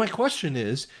 Now, my question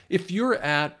is, if you're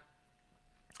at,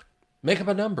 make up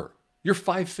a number, you're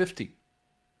 550,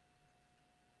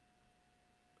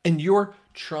 and you're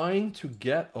trying to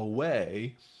get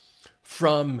away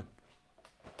from,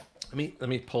 let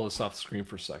me pull this off the screen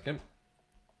for a second.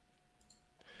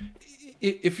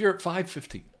 If you're at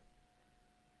 550,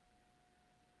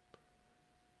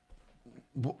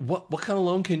 what kind of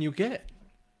loan can you get?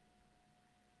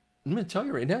 I'm going to tell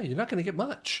you right now, you're not going to get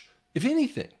much, if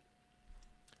anything.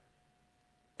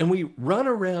 And we run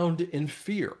around in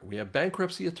fear. We have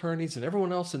bankruptcy attorneys and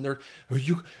everyone else, and they're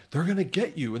going to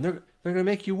get you, and they're going to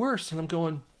make you worse. And I'm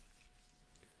going,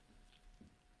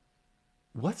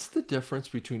 what's the difference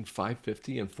between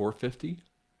 550 and 450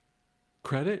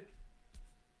 credit?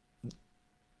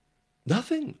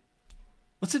 Nothing.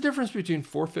 What's the difference between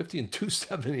 450 and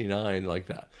 279 like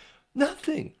that?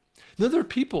 Nothing. Now, there are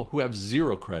people who have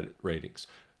zero credit ratings,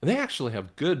 and they actually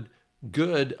have good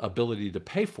ability to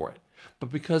pay for it.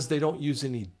 But because they don't use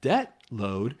any debt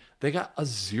load, they got a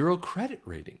zero credit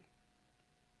rating.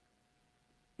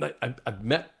 I've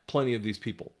met plenty of these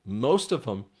people. Most of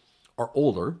them are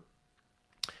older,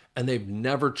 and they've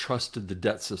never trusted the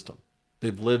debt system.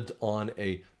 They've lived on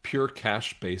a pure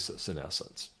cash basis, in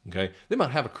essence. Okay, they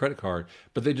might have a credit card,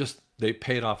 but they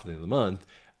pay it off at the end of the month,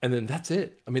 and then that's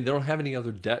it. I mean, they don't have any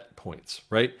other debt points,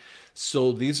 right?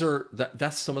 So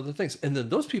that's some of the things. And then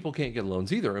those people can't get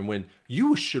loans either. And when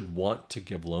you should want to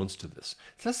give loans to this,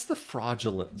 that's the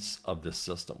fraudulence of this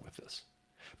system with this.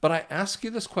 But I ask you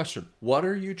this question: what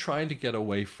are you trying to get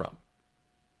away from?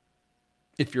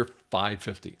 If you're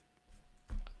 550,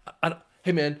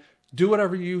 hey man, do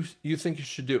whatever you think you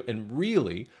should do, and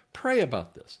really pray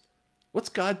about this. What's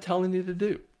God telling you to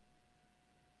do?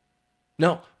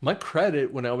 Now, my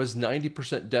credit when I was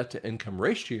 90% debt to income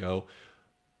ratio,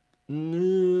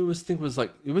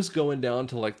 it was going down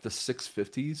to like the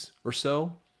 650s or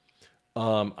so.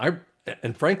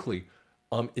 And frankly,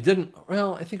 it didn't.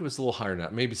 Well, I think it was a little higher than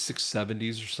that, maybe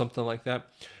 670s or something like that.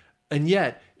 And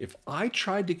yet, if I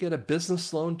tried to get a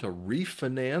business loan to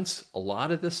refinance a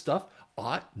lot of this stuff,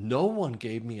 no one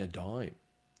gave me a dime.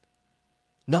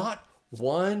 Not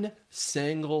one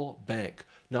single bank.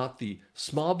 Not the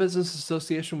Small Business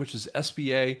Association, which is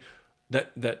SBA,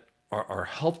 that are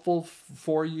helpful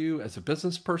for you as a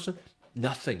business person.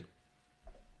 Nothing.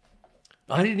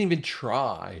 I didn't even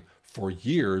try for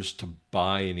years to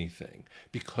buy anything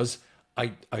because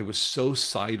I was so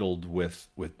sidled with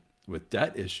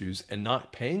debt issues and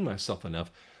not paying myself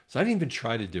enough. So I didn't even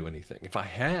try to do anything. If I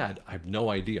had, I have no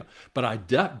idea. But I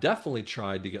definitely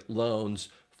tried to get loans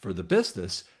for the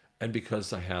business. And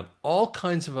because I had all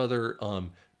kinds of other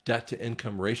debt to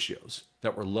income ratios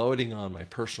that were loading on my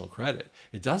personal credit,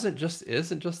 it isn't just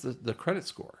the credit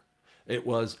score. It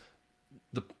was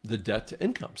the debt to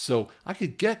income. So I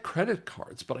could get credit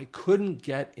cards, but I couldn't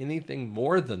get anything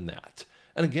more than that.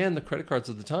 And again, the credit cards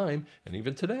at the time, and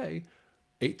even today,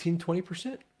 18,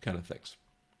 20% kind of things.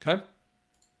 Okay.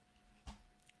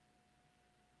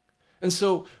 And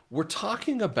so we're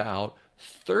talking about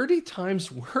 30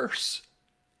 times worse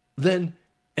than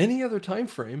any other time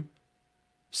frame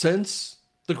since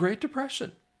the Great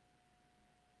Depression,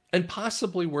 and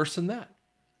possibly worse than that.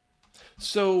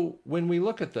 So when we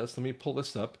look at this, let me pull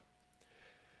this up.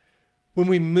 When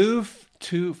we move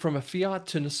from a fiat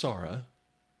to NESARA,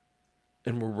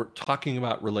 and we're talking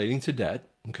about relating to debt,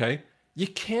 okay, you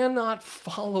cannot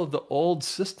follow the old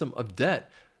system of debt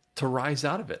to rise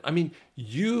out of it. I mean,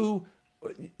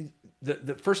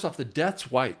 first off, the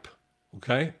debts wipe,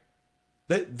 okay?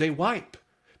 They wipe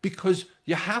because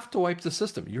you have to wipe the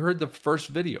system. You heard the first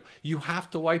video. You have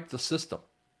to wipe the system.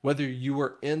 Whether you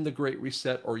were in the Great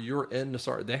Reset or you're in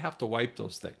NESARA, they have to wipe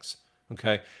those things,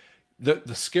 okay?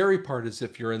 The scary part is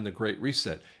if you're in the Great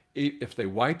Reset, if they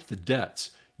wipe the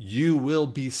debts, you will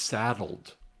be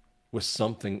saddled with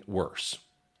something worse.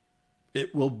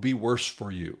 It will be worse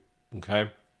for you,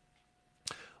 okay?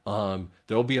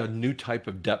 There'll be a new type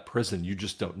of debt prison you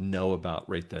just don't know about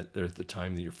right there at the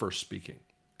time that you're first speaking,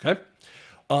 okay?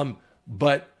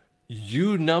 But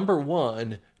you, number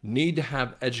one, need to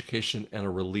have education and a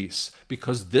release,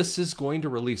 because this is going to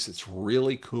release. It's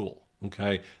really cool,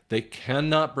 okay? They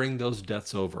cannot bring those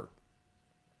debts over.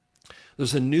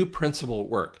 There's a new principle at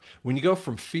work. When you go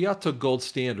from fiat to gold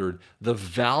standard, the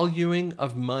valuing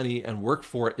of money and work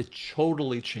for it, it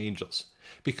totally changes.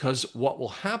 Because what will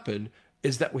happen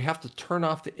is that we have to turn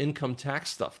off the income tax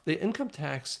stuff. The income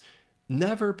tax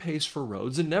never pays for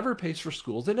roads. It never pays for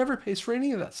schools. It never pays for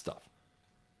any of that stuff.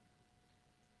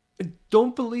 I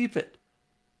don't believe it.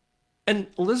 And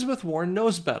Elizabeth Warren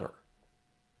knows better.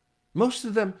 Most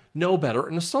of them know better,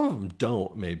 and some of them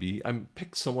don't, maybe. I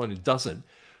pick someone who doesn't.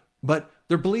 But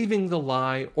they're believing the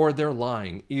lie or they're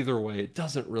lying. Either way, it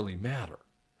doesn't really matter.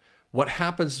 What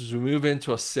happens is we move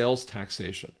into a sales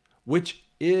taxation, which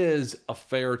is a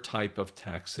fair type of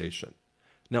taxation.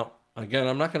 Now, again,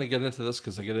 I'm not going to get into this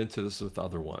because I get into this with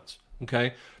other ones.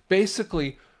 Okay?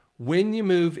 Basically, when you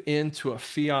move into a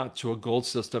fiat to a gold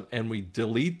system and we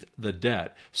delete the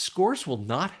debt, scores will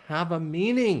not have a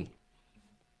meaning.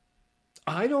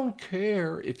 I don't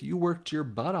care if you worked your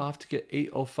butt off to get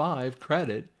 805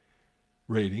 credit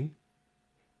rating.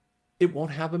 It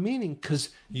won't have a meaning because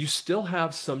you still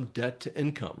have some debt to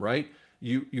income, right?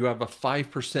 You have a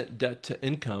 5% debt to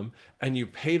income and you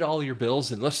paid all your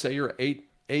bills, and let's say you're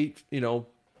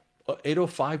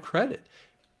 805 credit.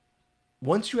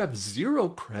 Once you have zero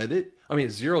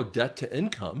debt to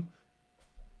income,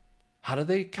 how do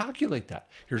they calculate that?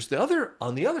 Here's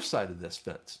on the other side of this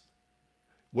fence.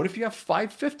 What if you have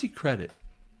 550 credit?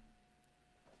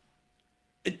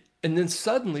 And then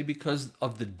suddenly, because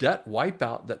of the debt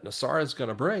wipeout that NESARA is going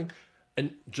to bring,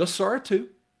 and just SARA too,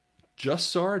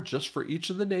 just SARA, just for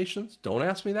each of the nations. Don't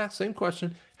ask me that same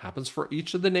question. Happens for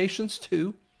each of the nations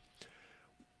too.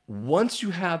 Once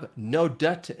you have no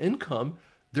debt to income,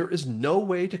 there is no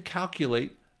way to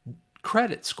calculate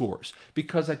credit scores,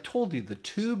 because I told you the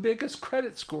two biggest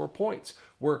credit score points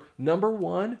were, number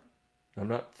one, I'm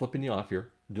not flipping you off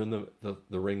here, I'm doing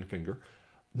the ring finger.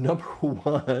 Number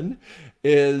one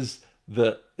is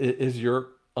your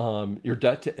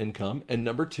debt to income, and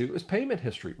number two is payment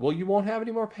history. Well, you won't have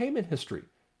any more payment history.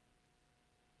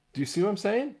 Do you see what I'm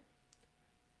saying?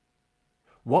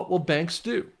 What will banks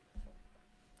do?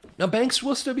 Now, banks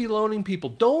will still be loaning people.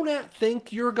 Don't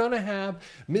think you're going to have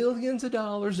millions of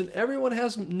dollars and everyone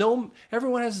has a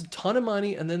ton of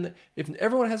money. And then if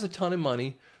everyone has a ton of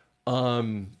money,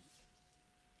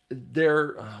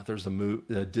 there's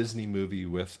a Disney movie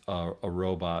with a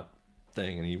robot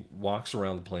thing, and he walks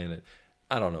around the planet.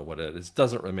 I don't know what it is. It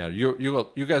doesn't really matter.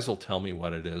 You guys will tell me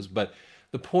what it is. But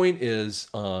the point is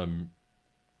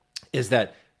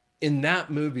that in that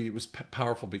movie, it was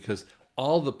powerful because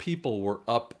all the people were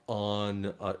up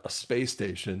on a space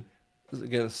station.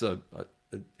 Again, it's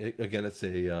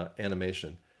a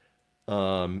animation.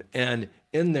 And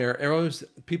in there,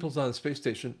 people's on the space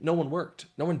station. No one worked.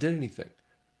 No one did anything.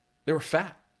 They were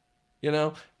fat.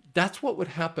 That's what would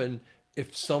happen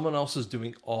if someone else is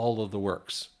doing all of the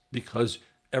works, because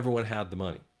everyone had the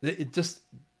money. It just,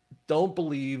 don't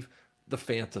believe the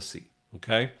fantasy,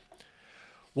 okay?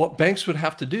 What banks would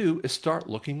have to do is start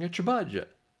looking at your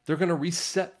budget. They're going to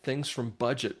reset things from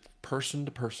budget person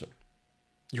to person.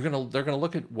 They're going to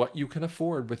look at what you can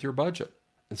afford with your budget.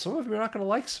 And some of you are not going to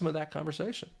like some of that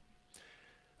conversation.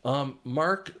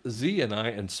 Mark Z and I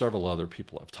and several other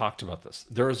people have talked about this.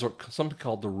 There is something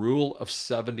called the rule of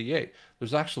 78.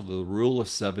 There's actually the rule of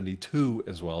 72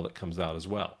 as well that comes out as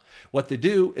well. What they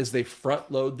do is they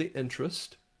front load the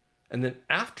interest, and then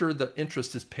after the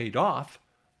interest is paid off,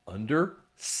 under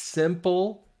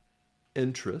simple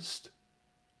interest,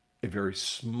 a very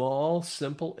small,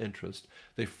 simple interest,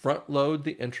 they front load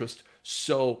the interest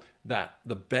so that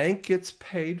the bank gets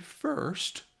paid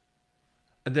first.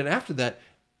 And then after that,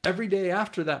 every day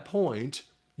after that point,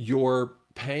 you're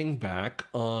paying back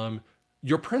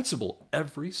your principal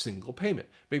every single payment,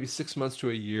 maybe 6 months to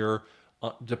a year,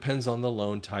 depends on the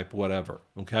loan type, whatever.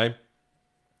 Okay.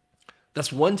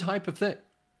 That's one type of thing.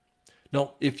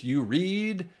 Now, if you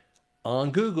read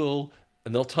on Google,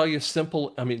 and they'll tell you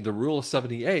the rule of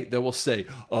 78, they will say,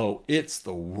 oh, it's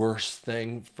the worst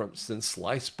thing since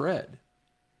sliced bread.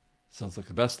 Sounds like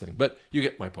the best thing, but you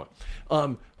get my point.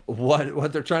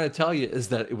 What they're trying to tell you is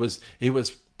that it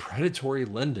was predatory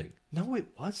lending. No, it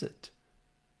wasn't.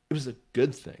 It was a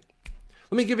good thing.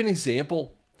 Let me give you an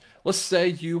example. Let's say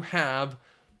you have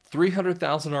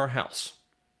 $300,000 house,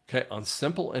 okay, on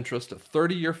simple interest, a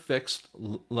 30-year fixed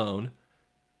loan,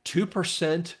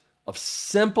 2% of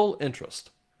simple interest,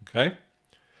 okay?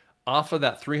 Off of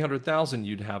that 300,000,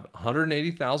 you'd have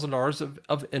 $180,000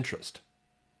 of interest.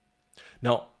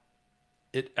 Now,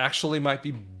 it actually might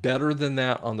be better than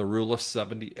that on the rule of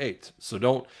 78. So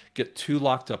don't get too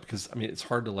locked up, because it's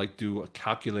hard to do a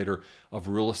calculator of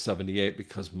rule of 78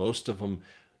 because most of them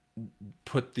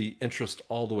put the interest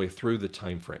all the way through the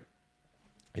time frame.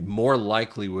 It more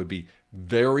likely would be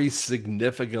very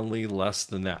significantly less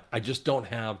than that. I just don't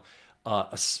have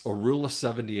a rule of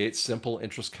 78 simple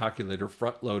interest calculator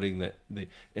front loading the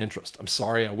interest. I'm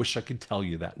sorry, I wish I could tell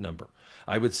you that number.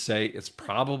 I would say it's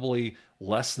probably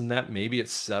less than that. Maybe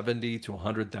it's $70,000 to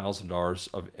 $100,000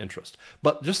 of interest.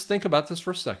 But just think about this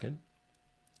for a second.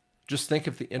 Just think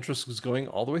if the interest was going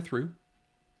all the way through,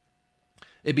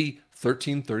 it'd be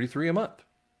 $1,333 a month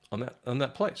on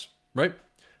that place, right?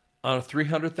 On a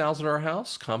 $300,000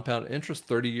 house, compound interest,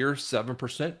 30 years,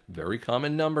 7%, very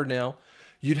common number now.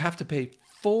 You'd have to pay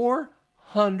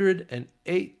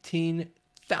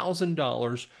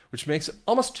 $418,000, which makes it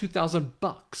almost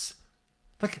 $2,000.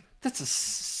 That's a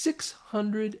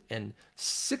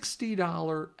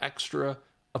 $660 extra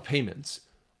of payments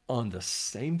on the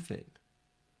same thing.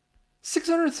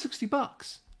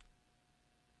 $660.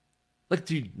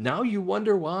 Now you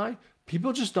wonder why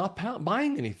people just not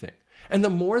buying anything. And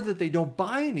the more that they don't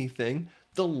buy anything,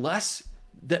 the less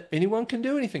that anyone can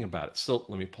do anything about it. So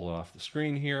let me pull it off the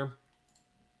screen here.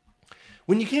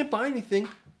 When you can't buy anything,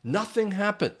 nothing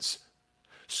happens.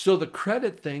 So the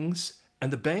credit things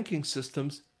and the banking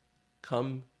systems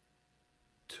come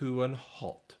to a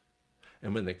halt.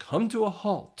 And when they come to a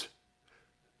halt,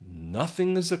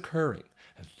 nothing is occurring.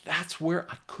 And that's where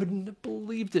I couldn't have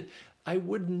believed it. I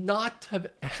would not have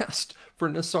asked for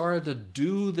NESARA to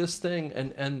do this thing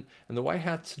and the White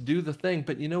Hat to do the thing.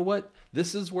 But you know what?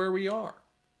 This is where we are.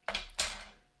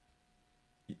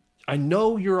 I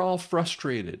know you're all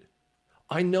frustrated.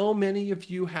 I know many of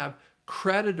you have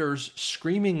creditors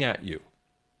screaming at you.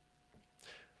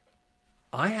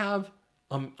 I have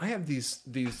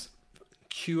these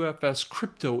QFS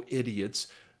crypto idiots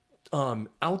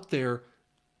out there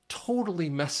totally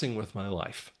messing with my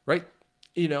life, right?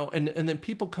 And then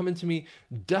people come into me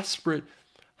desperate.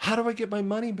 How do I get my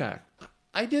money back?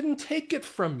 I didn't take it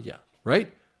from you,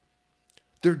 right?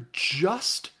 They're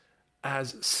just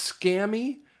as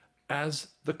scammy as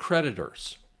the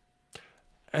creditors.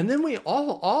 And then we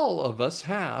all of us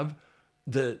have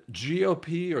the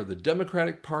GOP or the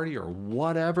Democratic Party or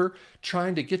whatever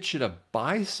trying to get you to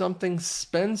buy something,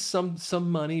 spend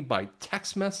some money by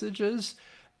text messages,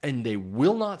 and they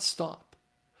will not stop.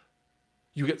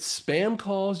 You get spam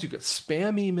calls, you get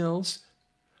spam emails.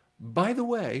 By the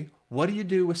way, what do you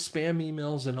do with spam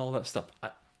emails and all that stuff?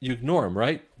 You ignore them,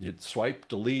 right? You swipe,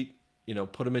 delete,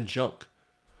 put them in junk.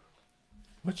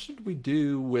 What should we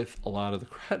do with a lot of the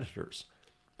creditors?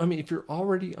 If you're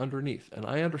already underneath, and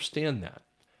I understand that,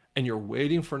 and you're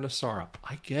waiting for NESARA,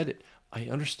 I get it. I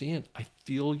understand. I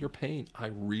feel your pain. I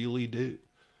really do.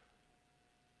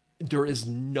 There is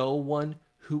no one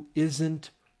who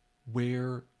isn't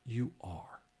where you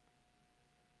are.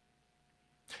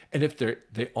 And if they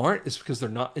aren't, it's because they're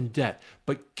not in debt.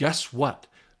 But guess what?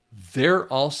 They're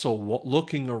also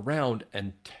looking around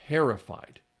and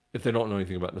terrified if they don't know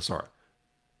anything about NESARA.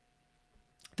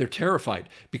 They're terrified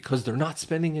because they're not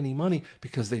spending any money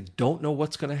because they don't know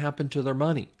what's going to happen to their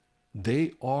money.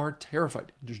 They are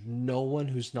terrified. There's no one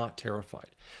who's not terrified.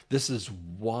 This is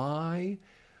why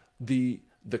the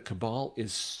the cabal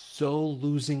is so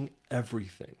losing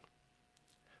everything.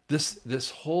 This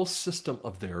whole system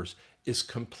of theirs is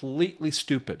completely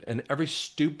stupid, and every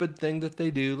stupid thing that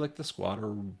they do, like the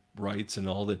squatter rights and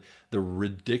all the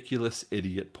ridiculous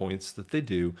idiot points that they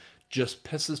do, just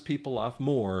pisses people off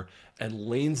more and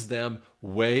leans them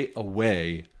way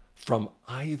away from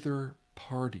either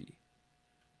party.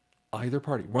 Either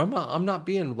party. Well, I'm not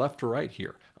being left or right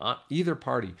here. Either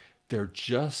party. They're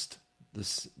just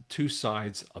the two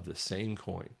sides of the same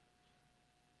coin.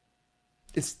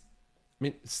 It's, I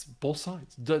mean, it's both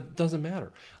sides. Doesn't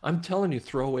matter. I'm telling you,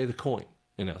 throw away the coin,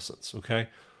 in essence, okay?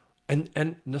 And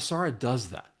NESARA does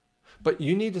that. But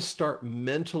you need to start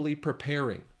mentally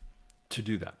preparing to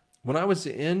do that. When I was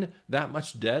in that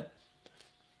much debt,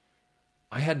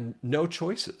 I had no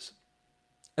choices.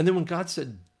 And then when God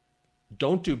said,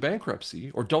 don't do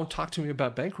bankruptcy, or don't talk to me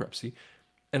about bankruptcy,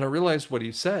 and I realized what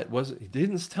he said was, he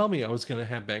didn't tell me I was going to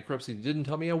have bankruptcy. He didn't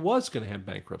tell me I was going to have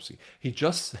bankruptcy. He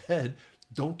just said,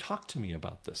 don't talk to me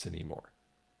about this anymore.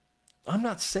 I'm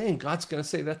not saying God's going to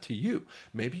say that to you.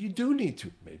 Maybe you do need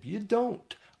to. Maybe you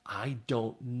don't. I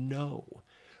don't know.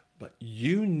 But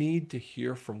you need to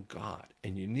hear from God,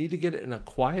 and you need to get it in a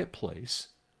quiet place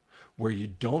where you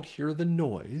don't hear the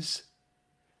noise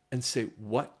and say,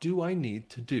 what do I need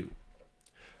to do?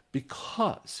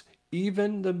 Because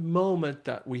even the moment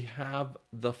that we have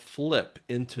the flip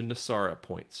into NESARA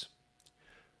points,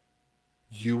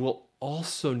 you will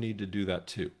also need to do that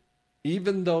too.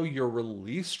 Even though you're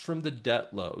released from the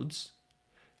debt loads,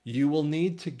 you will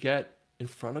need to get in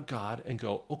front of God and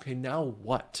go, okay, now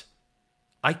what?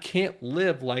 I can't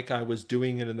live like I was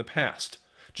doing it in the past.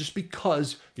 Just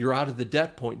because you're out of the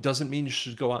debt point doesn't mean you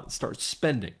should go out and start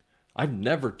spending. I've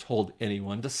never told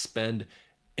anyone to spend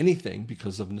anything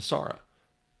because of NESARA.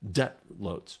 Debt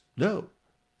loads. No.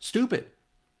 Stupid.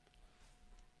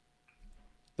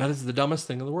 That is the dumbest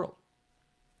thing in the world.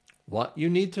 What you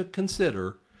need to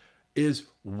consider is,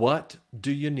 what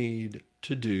do you need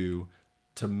to do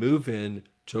to move in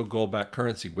to a gold-backed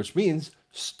currency, which means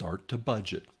start to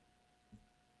budget.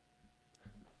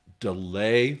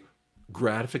 Delay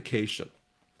gratification.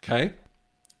 Okay?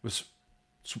 It's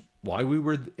why we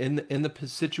were in the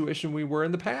situation we were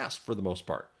in the past for the most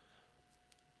part.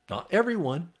 Not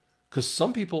everyone, because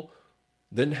some people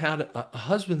then had a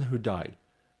husband who died,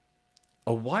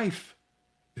 a wife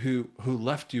who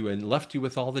left you and left you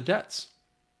with all the debts.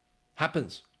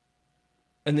 Happens.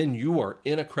 And then you are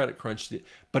in a credit crunch,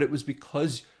 but it was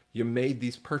because you made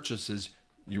these purchases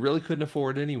you really couldn't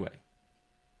afford anyway.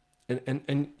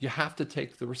 And you have to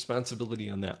take the responsibility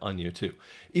on that on you too.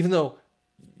 Even though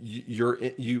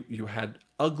you had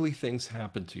ugly things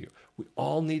happen to you, we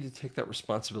all need to take that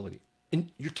responsibility.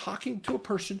 And you're talking to a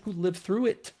person who lived through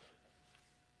it.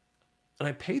 And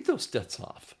I paid those debts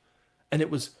off. And it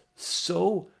was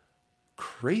so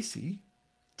crazy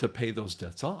to pay those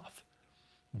debts off.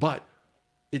 But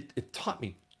it taught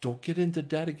me, don't get into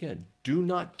debt again. Do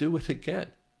not do it again.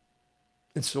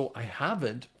 And so I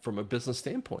haven't, from a business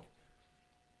standpoint.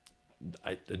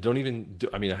 I don't even do,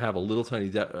 I mean, I have a little tiny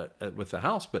debt with the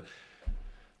house, but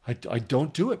I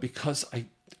don't do it because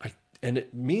and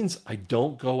it means I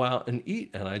don't go out and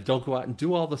eat, and I don't go out and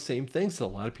do all the same things that a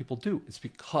lot of people do. It's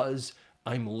because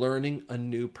I'm learning a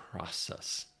new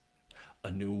process, a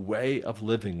new way of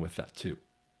living with that too.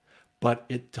 But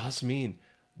it does mean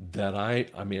that I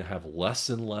have less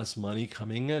and less money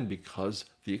coming in because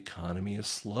the economy is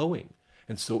slowing.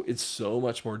 And so it's so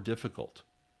much more difficult.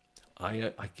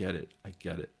 I get it. I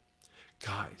get it.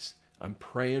 Guys, I'm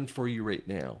praying for you right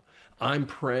now. I'm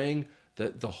praying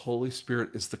that the Holy Spirit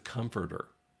is the comforter.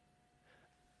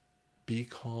 Be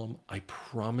calm. I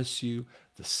promise you,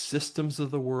 the systems of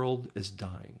the world is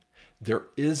dying. There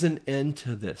is an end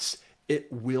to this.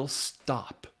 It will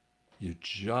stop. You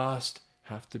just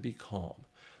have to be calm.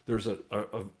 There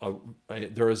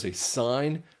is a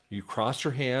sign. You cross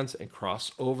your hands and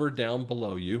cross over down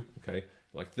below you, okay,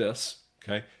 like this,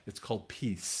 okay? It's called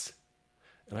peace.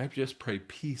 And I just pray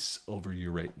peace over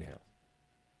you right now.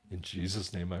 In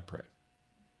Jesus' name I pray.